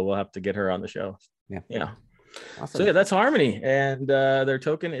Consensus, and so we'll have to get her on the show. Yeah. Awesome. So yeah, that's Harmony, and their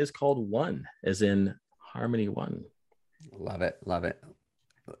token is called One, as in Harmony One. Love it.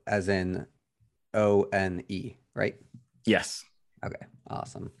 As in ONE, right? Yes. Okay,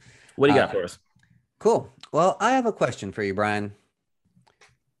 awesome. What do you got for us? Cool. Well, I have a question for you, Brian.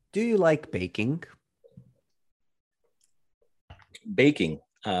 Do you like baking? Baking.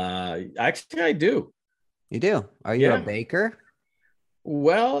 Actually, I do. You do? Are you a baker?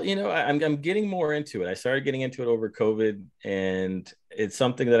 Well, you know, I'm getting more into it. I started getting into it over COVID, and it's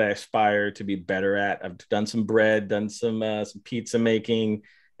something that I aspire to be better at. I've done some bread, done some pizza making,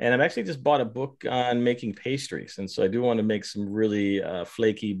 and I've actually just bought a book on making pastries. And so I do want to make some really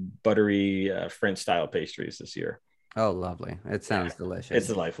flaky, buttery French style pastries this year. Oh, lovely. It sounds delicious. It's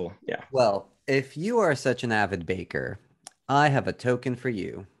delightful. Yeah. Well, if you are such an avid baker, I have a token for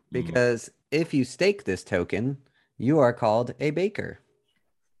you because if you stake this token, you are called a baker.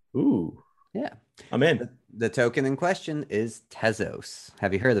 Ooh. Yeah. I'm in. The token in question is Tezos.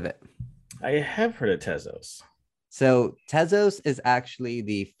 Have you heard of it? I have heard of Tezos. So Tezos is actually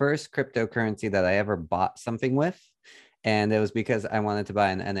the first cryptocurrency that I ever bought something with. And it was because I wanted to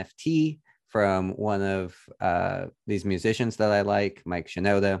buy an NFT from one of these musicians that I like, Mike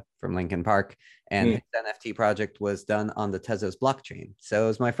Shinoda from Linkin Park, and his NFT project was done on the Tezos blockchain. So it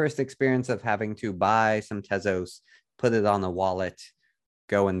was my first experience of having to buy some Tezos, put it on a wallet,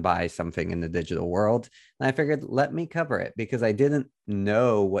 go and buy something in the digital world. And I figured, let me cover it, because I didn't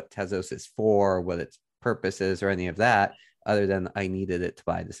know what Tezos is for, what its purpose is, or any of that, other than I needed it to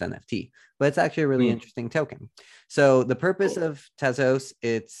buy this NFT. But it's actually a really interesting token. So the purpose of Tezos,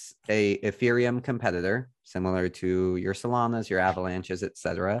 it's a Ethereum competitor, similar to your Solanas, your Avalanches,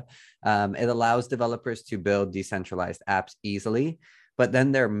 etc. It allows developers to build decentralized apps easily. But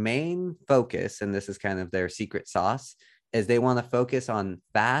then their main focus, and this is kind of their secret sauce, is they want to focus on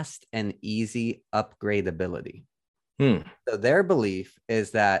fast and easy upgradability. So their belief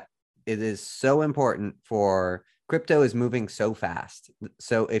is that it is so important for crypto is moving so fast.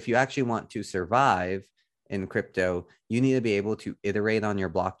 So if you actually want to survive in crypto, you need to be able to iterate on your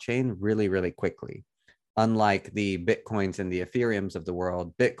blockchain really, really quickly. Unlike the Bitcoins and the Ethereums of the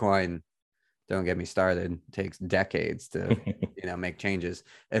world, Bitcoin, don't get me started, takes decades to make changes.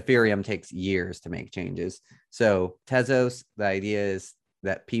 Ethereum takes years to make changes. So Tezos, the idea is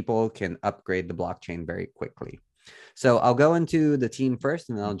that people can upgrade the blockchain very quickly. So I'll go into the team first,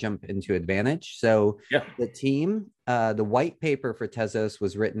 and then I'll jump into Advantage. So the team, the white paper for Tezos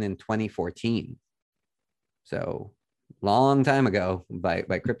was written in 2014. So long time ago by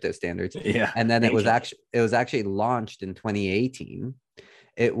crypto standards. Yeah. And then it was actually launched in 2018.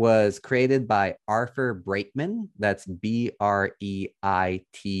 It was created by Arthur Breitman. That's Breitman,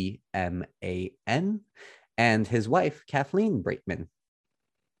 and his wife, Kathleen Breitman.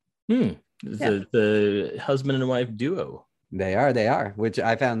 The husband and wife duo. They are, which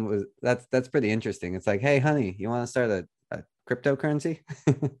I found was that's pretty interesting. It's like, hey, honey, you want to start a cryptocurrency?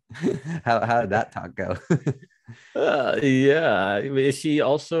 how did that talk go? Yeah. Is she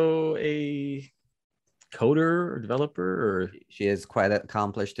also a coder or developer, or she is quite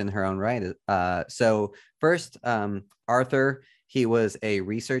accomplished in her own right? So first, Arthur, he was a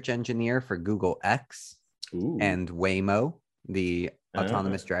research engineer for Google X and Waymo, the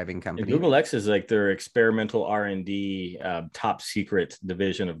autonomous driving company. And Google X is like their experimental R&D top secret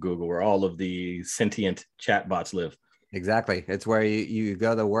division of Google, where all of the sentient chatbots live. Exactly. It's where you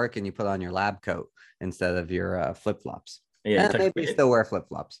go to work and you put on your lab coat instead of your flip-flops. Yeah, maybe you still wear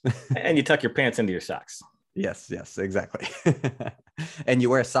flip-flops. And you tuck your pants into your socks. Yes, exactly. And you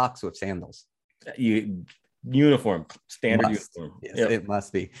wear socks with sandals. Uniform, standard uniform. Yes, it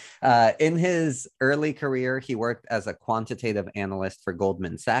must be. In his early career, he worked as a quantitative analyst for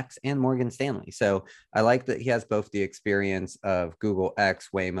Goldman Sachs and Morgan Stanley. So I like that he has both the experience of Google X,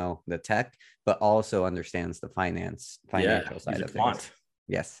 Waymo, the tech, but also understands the financial side of things.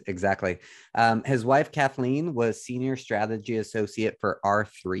 Yes, exactly. His wife, Kathleen, was senior strategy associate for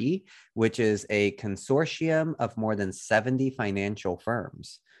R3, which is a consortium of more than 70 financial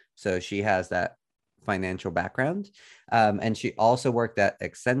firms. So she has that financial background. And she also worked at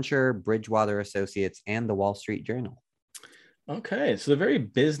Accenture, Bridgewater Associates, and the Wall Street Journal. Okay. So they're very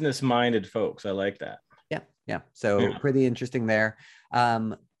business-minded folks. I like that. Yeah. So pretty interesting there.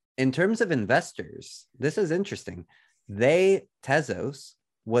 In terms of investors, this is interesting. Tezos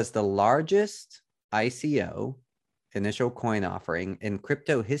was the largest ICO, initial coin offering, in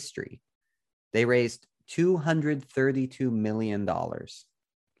crypto history. They raised $232 million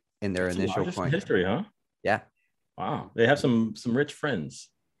in their initial coin history, huh? Yeah. Wow. They have some rich friends.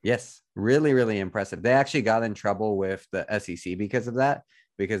 Yes. Really, really impressive. They actually got in trouble with the SEC because of that,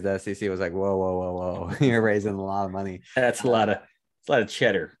 because the SEC was like, whoa. You're raising a lot of money. That's a lot of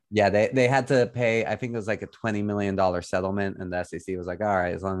cheddar. Yeah. They had to pay, I think it was like a $20 million settlement. And the SEC was like, all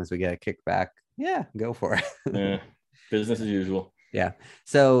right, as long as we get a kickback, yeah, go for it. Yeah. Business as usual. Yeah.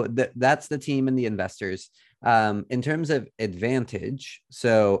 So that's the team and the investors. In terms of Advantage,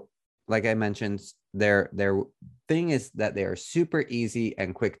 so like I mentioned, their thing is that they are super easy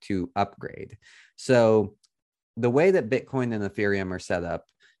and quick to upgrade. So the way that Bitcoin and Ethereum are set up,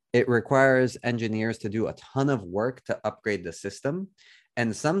 it requires engineers to do a ton of work to upgrade the system.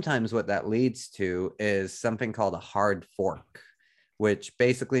 And sometimes what that leads to is something called a hard fork, which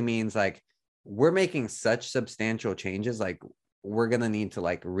basically means like we're making such substantial changes, like we're going to need to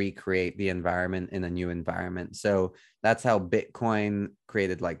like recreate the environment in a new environment. So that's how Bitcoin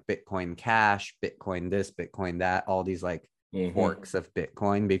created like Bitcoin Cash, Bitcoin this, Bitcoin that, all these like forks of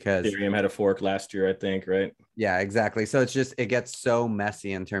Bitcoin, because Ethereum had a fork last year, I think, right? Yeah, exactly. So it gets so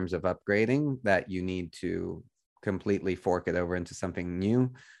messy in terms of upgrading that you need to completely fork it over into something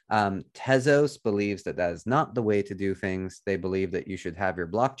new. Tezos believes that is not the way to do things. They believe that you should have your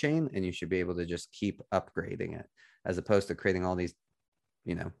blockchain and you should be able to just keep upgrading it, as opposed to creating all these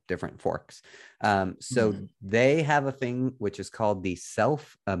different forks. So they have a thing which is called the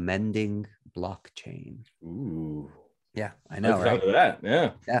self-amending blockchain. Ooh. Yeah, I know, right? That.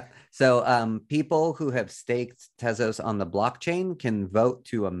 Yeah. Yeah. So people who have staked Tezos on the blockchain can vote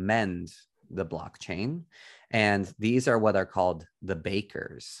to amend the blockchain. And these are what are called the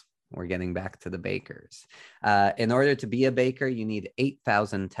bakers. We're getting back to the bakers. In order to be a baker, you need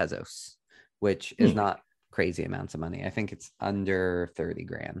 8,000 Tezos, which is not crazy amounts of money. I think it's under 30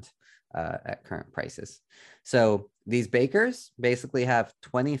 grand at current prices. So these bakers basically have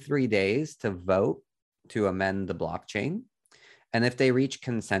 23 days to vote to amend the blockchain. And if they reach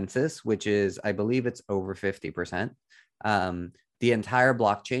consensus, which is, I believe it's over 50%, the entire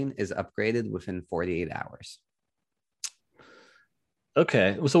blockchain is upgraded within 48 hours.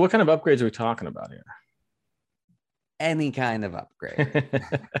 Okay. So what kind of upgrades are we talking about here? Any kind of upgrade.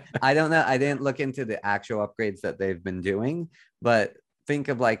 I don't know. I didn't look into the actual upgrades that they've been doing, but think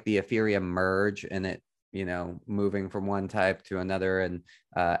of like the Ethereum merge and it, moving from one type to another and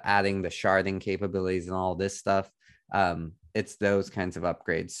adding the sharding capabilities and all this stuff. It's those kinds of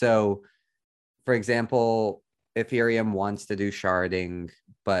upgrades. So, for example, Ethereum wants to do sharding,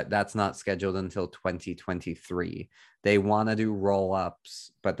 but that's not scheduled until 2023. They want to do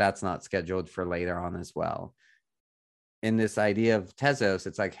roll-ups, but that's not scheduled for later on as well. In this idea of Tezos,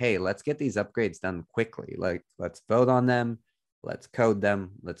 it's like, hey, let's get these upgrades done quickly. Like, let's vote on them, let's code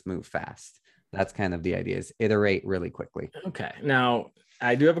them, let's move fast. That's kind of the idea, is iterate really quickly. Okay. Now,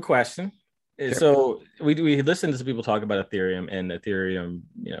 I do have a question. Sure. So we listened to some people talk about Ethereum and Ethereum,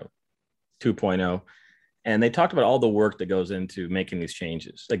 2.0, and they talked about all the work that goes into making these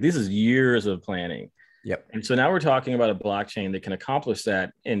changes. Like, this is years of planning. Yep. And so now we're talking about a blockchain that can accomplish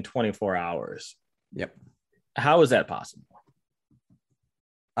that in 24 hours. Yep. How is that possible?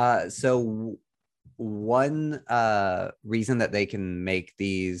 So one reason that they can make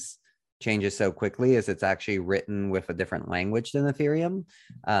these changes so quickly is it's actually written with a different language than Ethereum.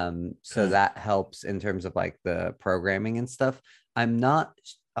 So that helps in terms of like the programming and stuff. I'm not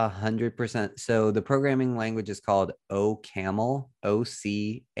 100%. So the programming language is called OCaml,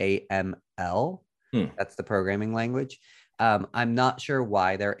 OCAML. That's the programming language. I'm not sure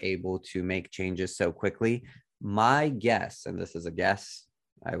why they're able to make changes so quickly. My guess, and this is a guess,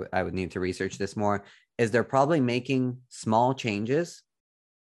 I would need to research this more, is they're probably making small changes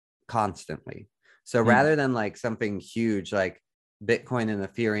constantly. So rather than like something huge, like Bitcoin and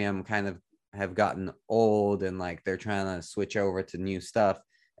Ethereum kind of have gotten old and like they're trying to switch over to new stuff.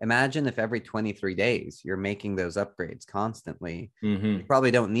 Imagine if every 23 days you're making those upgrades constantly. You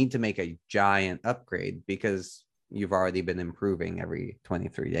probably don't need to make a giant upgrade because you've already been improving every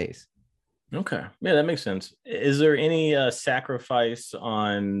 23 days. Okay. Yeah, that makes sense. Is there any sacrifice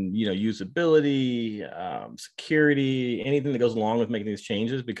on, usability, security, anything that goes along with making these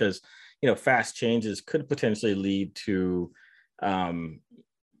changes? Because, fast changes could potentially lead to, I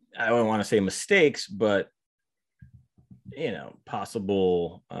don't want to say mistakes, but,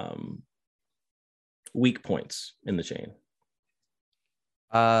 possible weak points in the chain.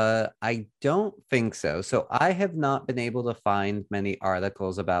 I don't think so. So I have not been able to find many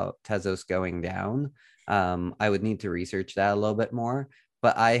articles about Tezos going down. I would need to research that a little bit more,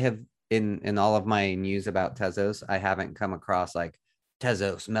 but I have in all of my news about Tezos, I haven't come across like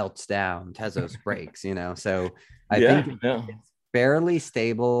Tezos melts down, Tezos breaks, so I think it's fairly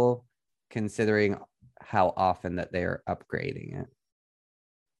stable considering how often that they're upgrading it.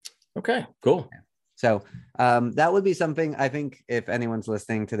 Okay, cool. So that would be something. I think if anyone's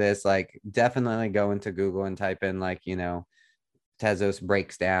listening to this, like definitely go into Google and type in like, Tezos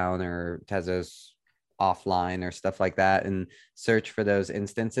breaks down or Tezos offline or stuff like that and search for those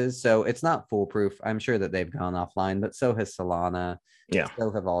instances. So it's not foolproof. I'm sure that they've gone offline, but so has Solana. Yeah.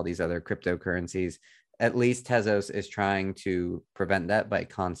 So have all these other cryptocurrencies. At least Tezos is trying to prevent that by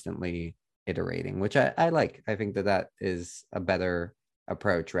constantly iterating, which I like. I think that is a better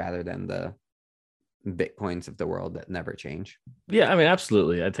approach rather than the Bitcoins of the world that never change. Yeah, I mean,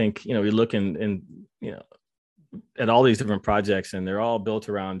 absolutely. I think, we look at all these different projects and they're all built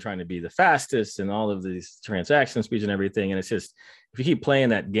around trying to be the fastest and all of these transaction speeds and everything. And it's just, if you keep playing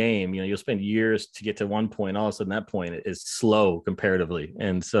that game, you'll spend years to get to one point. All of a sudden that point is slow comparatively.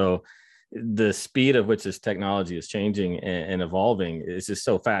 And so the speed of which this technology is changing and evolving is just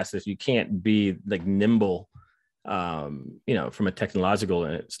so fast that you can't be like nimble, from a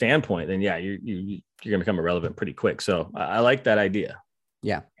technological standpoint, then you're going to become irrelevant pretty quick. So I like that idea.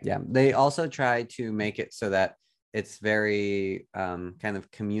 Yeah. They also try to make it so that it's very kind of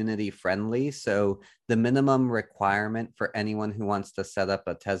community friendly. So the minimum requirement for anyone who wants to set up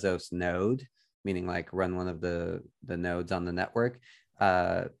a Tezos node, meaning like run one of the nodes on the network,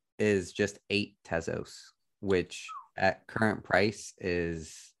 is just 8 Tezos, which at current price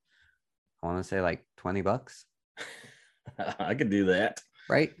is, I want to say like $20. I could do that.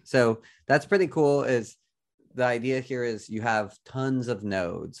 Right. So that's pretty cool. Is the idea here is you have tons of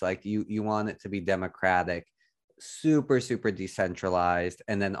nodes, like you want it to be democratic, super, super decentralized,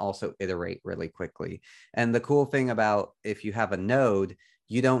 and then also iterate really quickly. And the cool thing about if you have a node,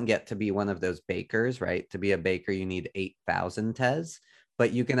 you don't get to be one of those bakers, right? To be a baker, you need 8,000 Tez,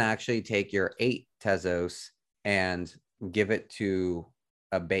 but you can actually take your 8 Tezos and give it to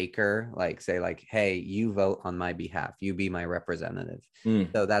a baker, like say like, hey, you vote on my behalf, you be my representative.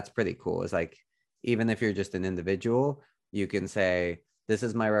 So that's pretty cool. It's like, even if you're just an individual, you can say, this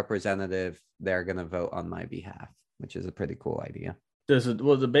is my representative, they're going to vote on my behalf, which is a pretty cool idea.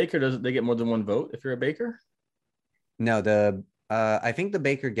 The baker, they get more than one vote if you're a baker? No, I think the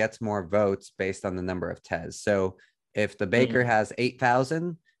baker gets more votes based on the number of Tez. So if the baker has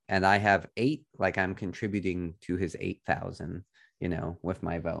 8,000 and I have 8, like I'm contributing to his 8,000, with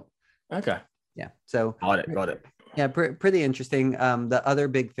my vote. Okay. Yeah. So got it. Yeah, pretty interesting. The other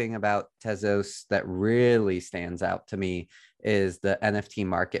big thing about Tezos that really stands out to me is the NFT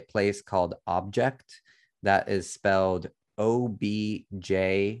marketplace called Object. That is spelled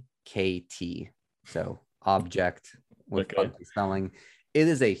OBJKT. So Object with funky spelling. It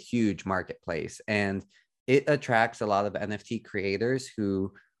is a huge marketplace, and it attracts a lot of NFT creators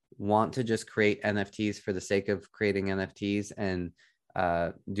who want to just create NFTs for the sake of creating NFTs and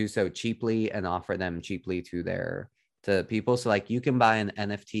do so cheaply and offer them cheaply to people. So like you can buy an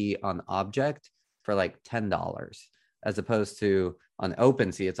NFT on Object for like $10, as opposed to on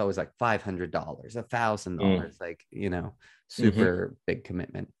OpenSea, it's always like $500, $1,000, like, super big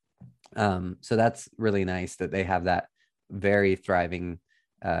commitment. So that's really nice that they have that very thriving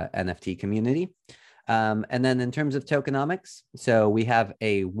NFT community. And then in terms of tokenomics, so we have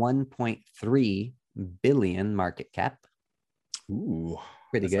a 1.3 billion market cap. Ooh,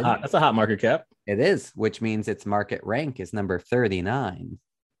 pretty good. That's a hot market cap. It is, which means its market rank is number 39.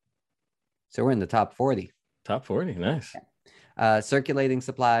 So we're in the top 40. Top 40, nice. Circulating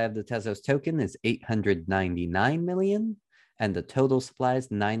supply of the Tezos token is 899 million, and the total supply is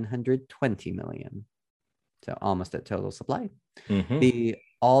 920 million. So almost at total supply. The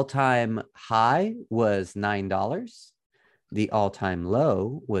all-time high was $9. The all-time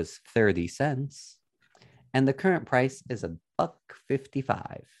low was 30 cents. And the current price is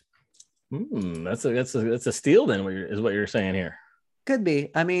 $1.55. That's a steal then, is what you're saying here. Could be.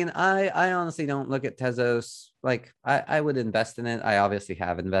 I mean, I honestly don't look at Tezos like I would invest in it. I obviously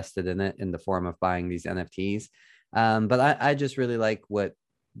have invested in it in the form of buying these NFTs. But I just really like what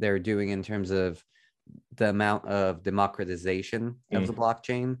they're doing in terms of the amount of democratization of the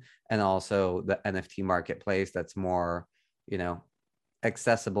blockchain, and also the NFT marketplace that's more,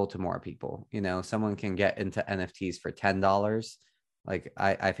 accessible to more people. Someone can get into NFTs for $10. Like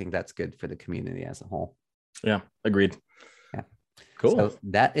I think that's good for the community as a whole. Yeah, agreed. Yeah, cool. So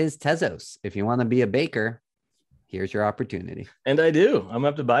that is Tezos. If you want to be a baker, here's your opportunity. And I do. I'm gonna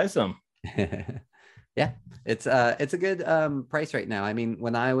have to buy some. Yeah, it's a good price right now. I mean,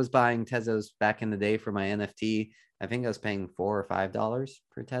 when I was buying Tezos back in the day for my NFT, I think I was paying $4 or $5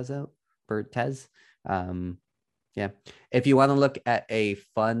 per Tez. Yeah, if you want to look at a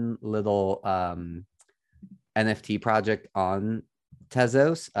fun little NFT project on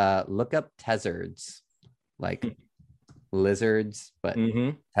Tezos, look up Tezards, like lizards, but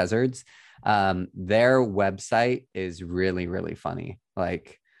Tezards. Their website is really, really funny.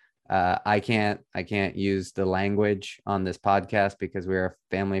 Like I can't use the language on this podcast because we're a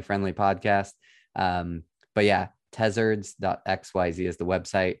family friendly podcast. But yeah, tezards.xyz is the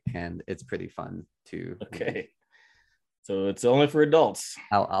website, and it's pretty fun too. Okay. So it's only for adults.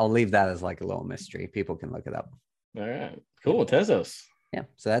 I'll leave that as like a little mystery. People can look it up. All right. Cool. Tezos. Yeah.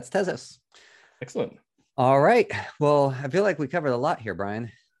 So that's Tezos. Excellent. All right. Well, I feel like we covered a lot here,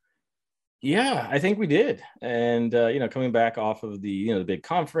 Brian. Yeah, I think we did. And, coming back off of the, the big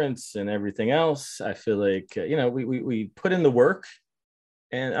conference and everything else, I feel like, we put in the work,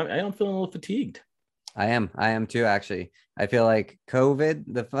 and I'm feeling a little fatigued. I am too, actually. I feel like COVID,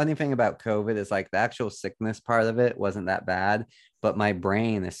 the funny thing about COVID is like the actual sickness part of it wasn't that bad, but my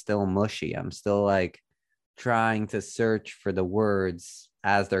brain is still mushy. I'm still like trying to search for the words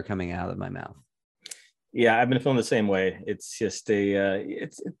as they're coming out of my mouth. Yeah, I've been feeling the same way. It's just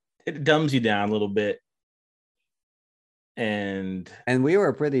it dumbs you down a little bit. And we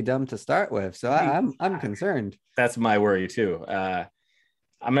were pretty dumb to start with, so I'm concerned. That's my worry too.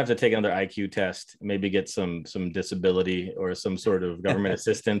 I'm gonna have to take another IQ test, maybe get some disability or some sort of government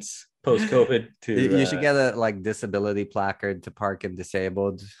assistance. post-COVID You should get a like disability placard to park in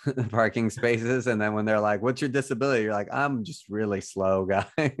disabled parking spaces, and then when they're like, "What's your disability?" You're like, "I'm just really slow, guys."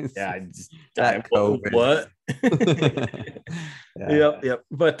 Yeah, that COVID. What? Yeah. Yep.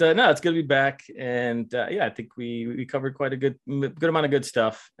 But no, it's good to be back, and yeah, I think we covered quite a good amount of good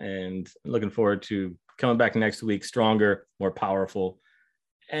stuff, and looking forward to coming back next week, stronger, more powerful,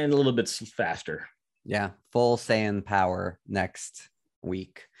 and a little bit faster. Yeah, full Saiyan power next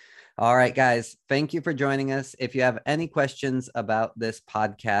week. All right, guys, thank you for joining us. If you have any questions about this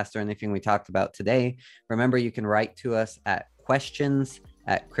podcast or anything we talked about today, remember you can write to us at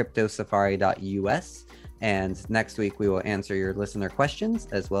questions@cryptosafari.us. And next week, we will answer your listener questions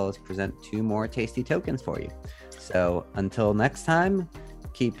as well as present 2 more tasty tokens for you. So until next time,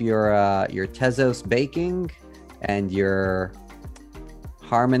 keep your Tezos baking and your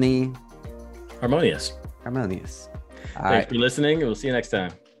harmonious. Thanks for listening. We'll see you next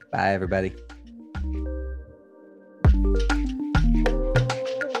time. Bye, everybody.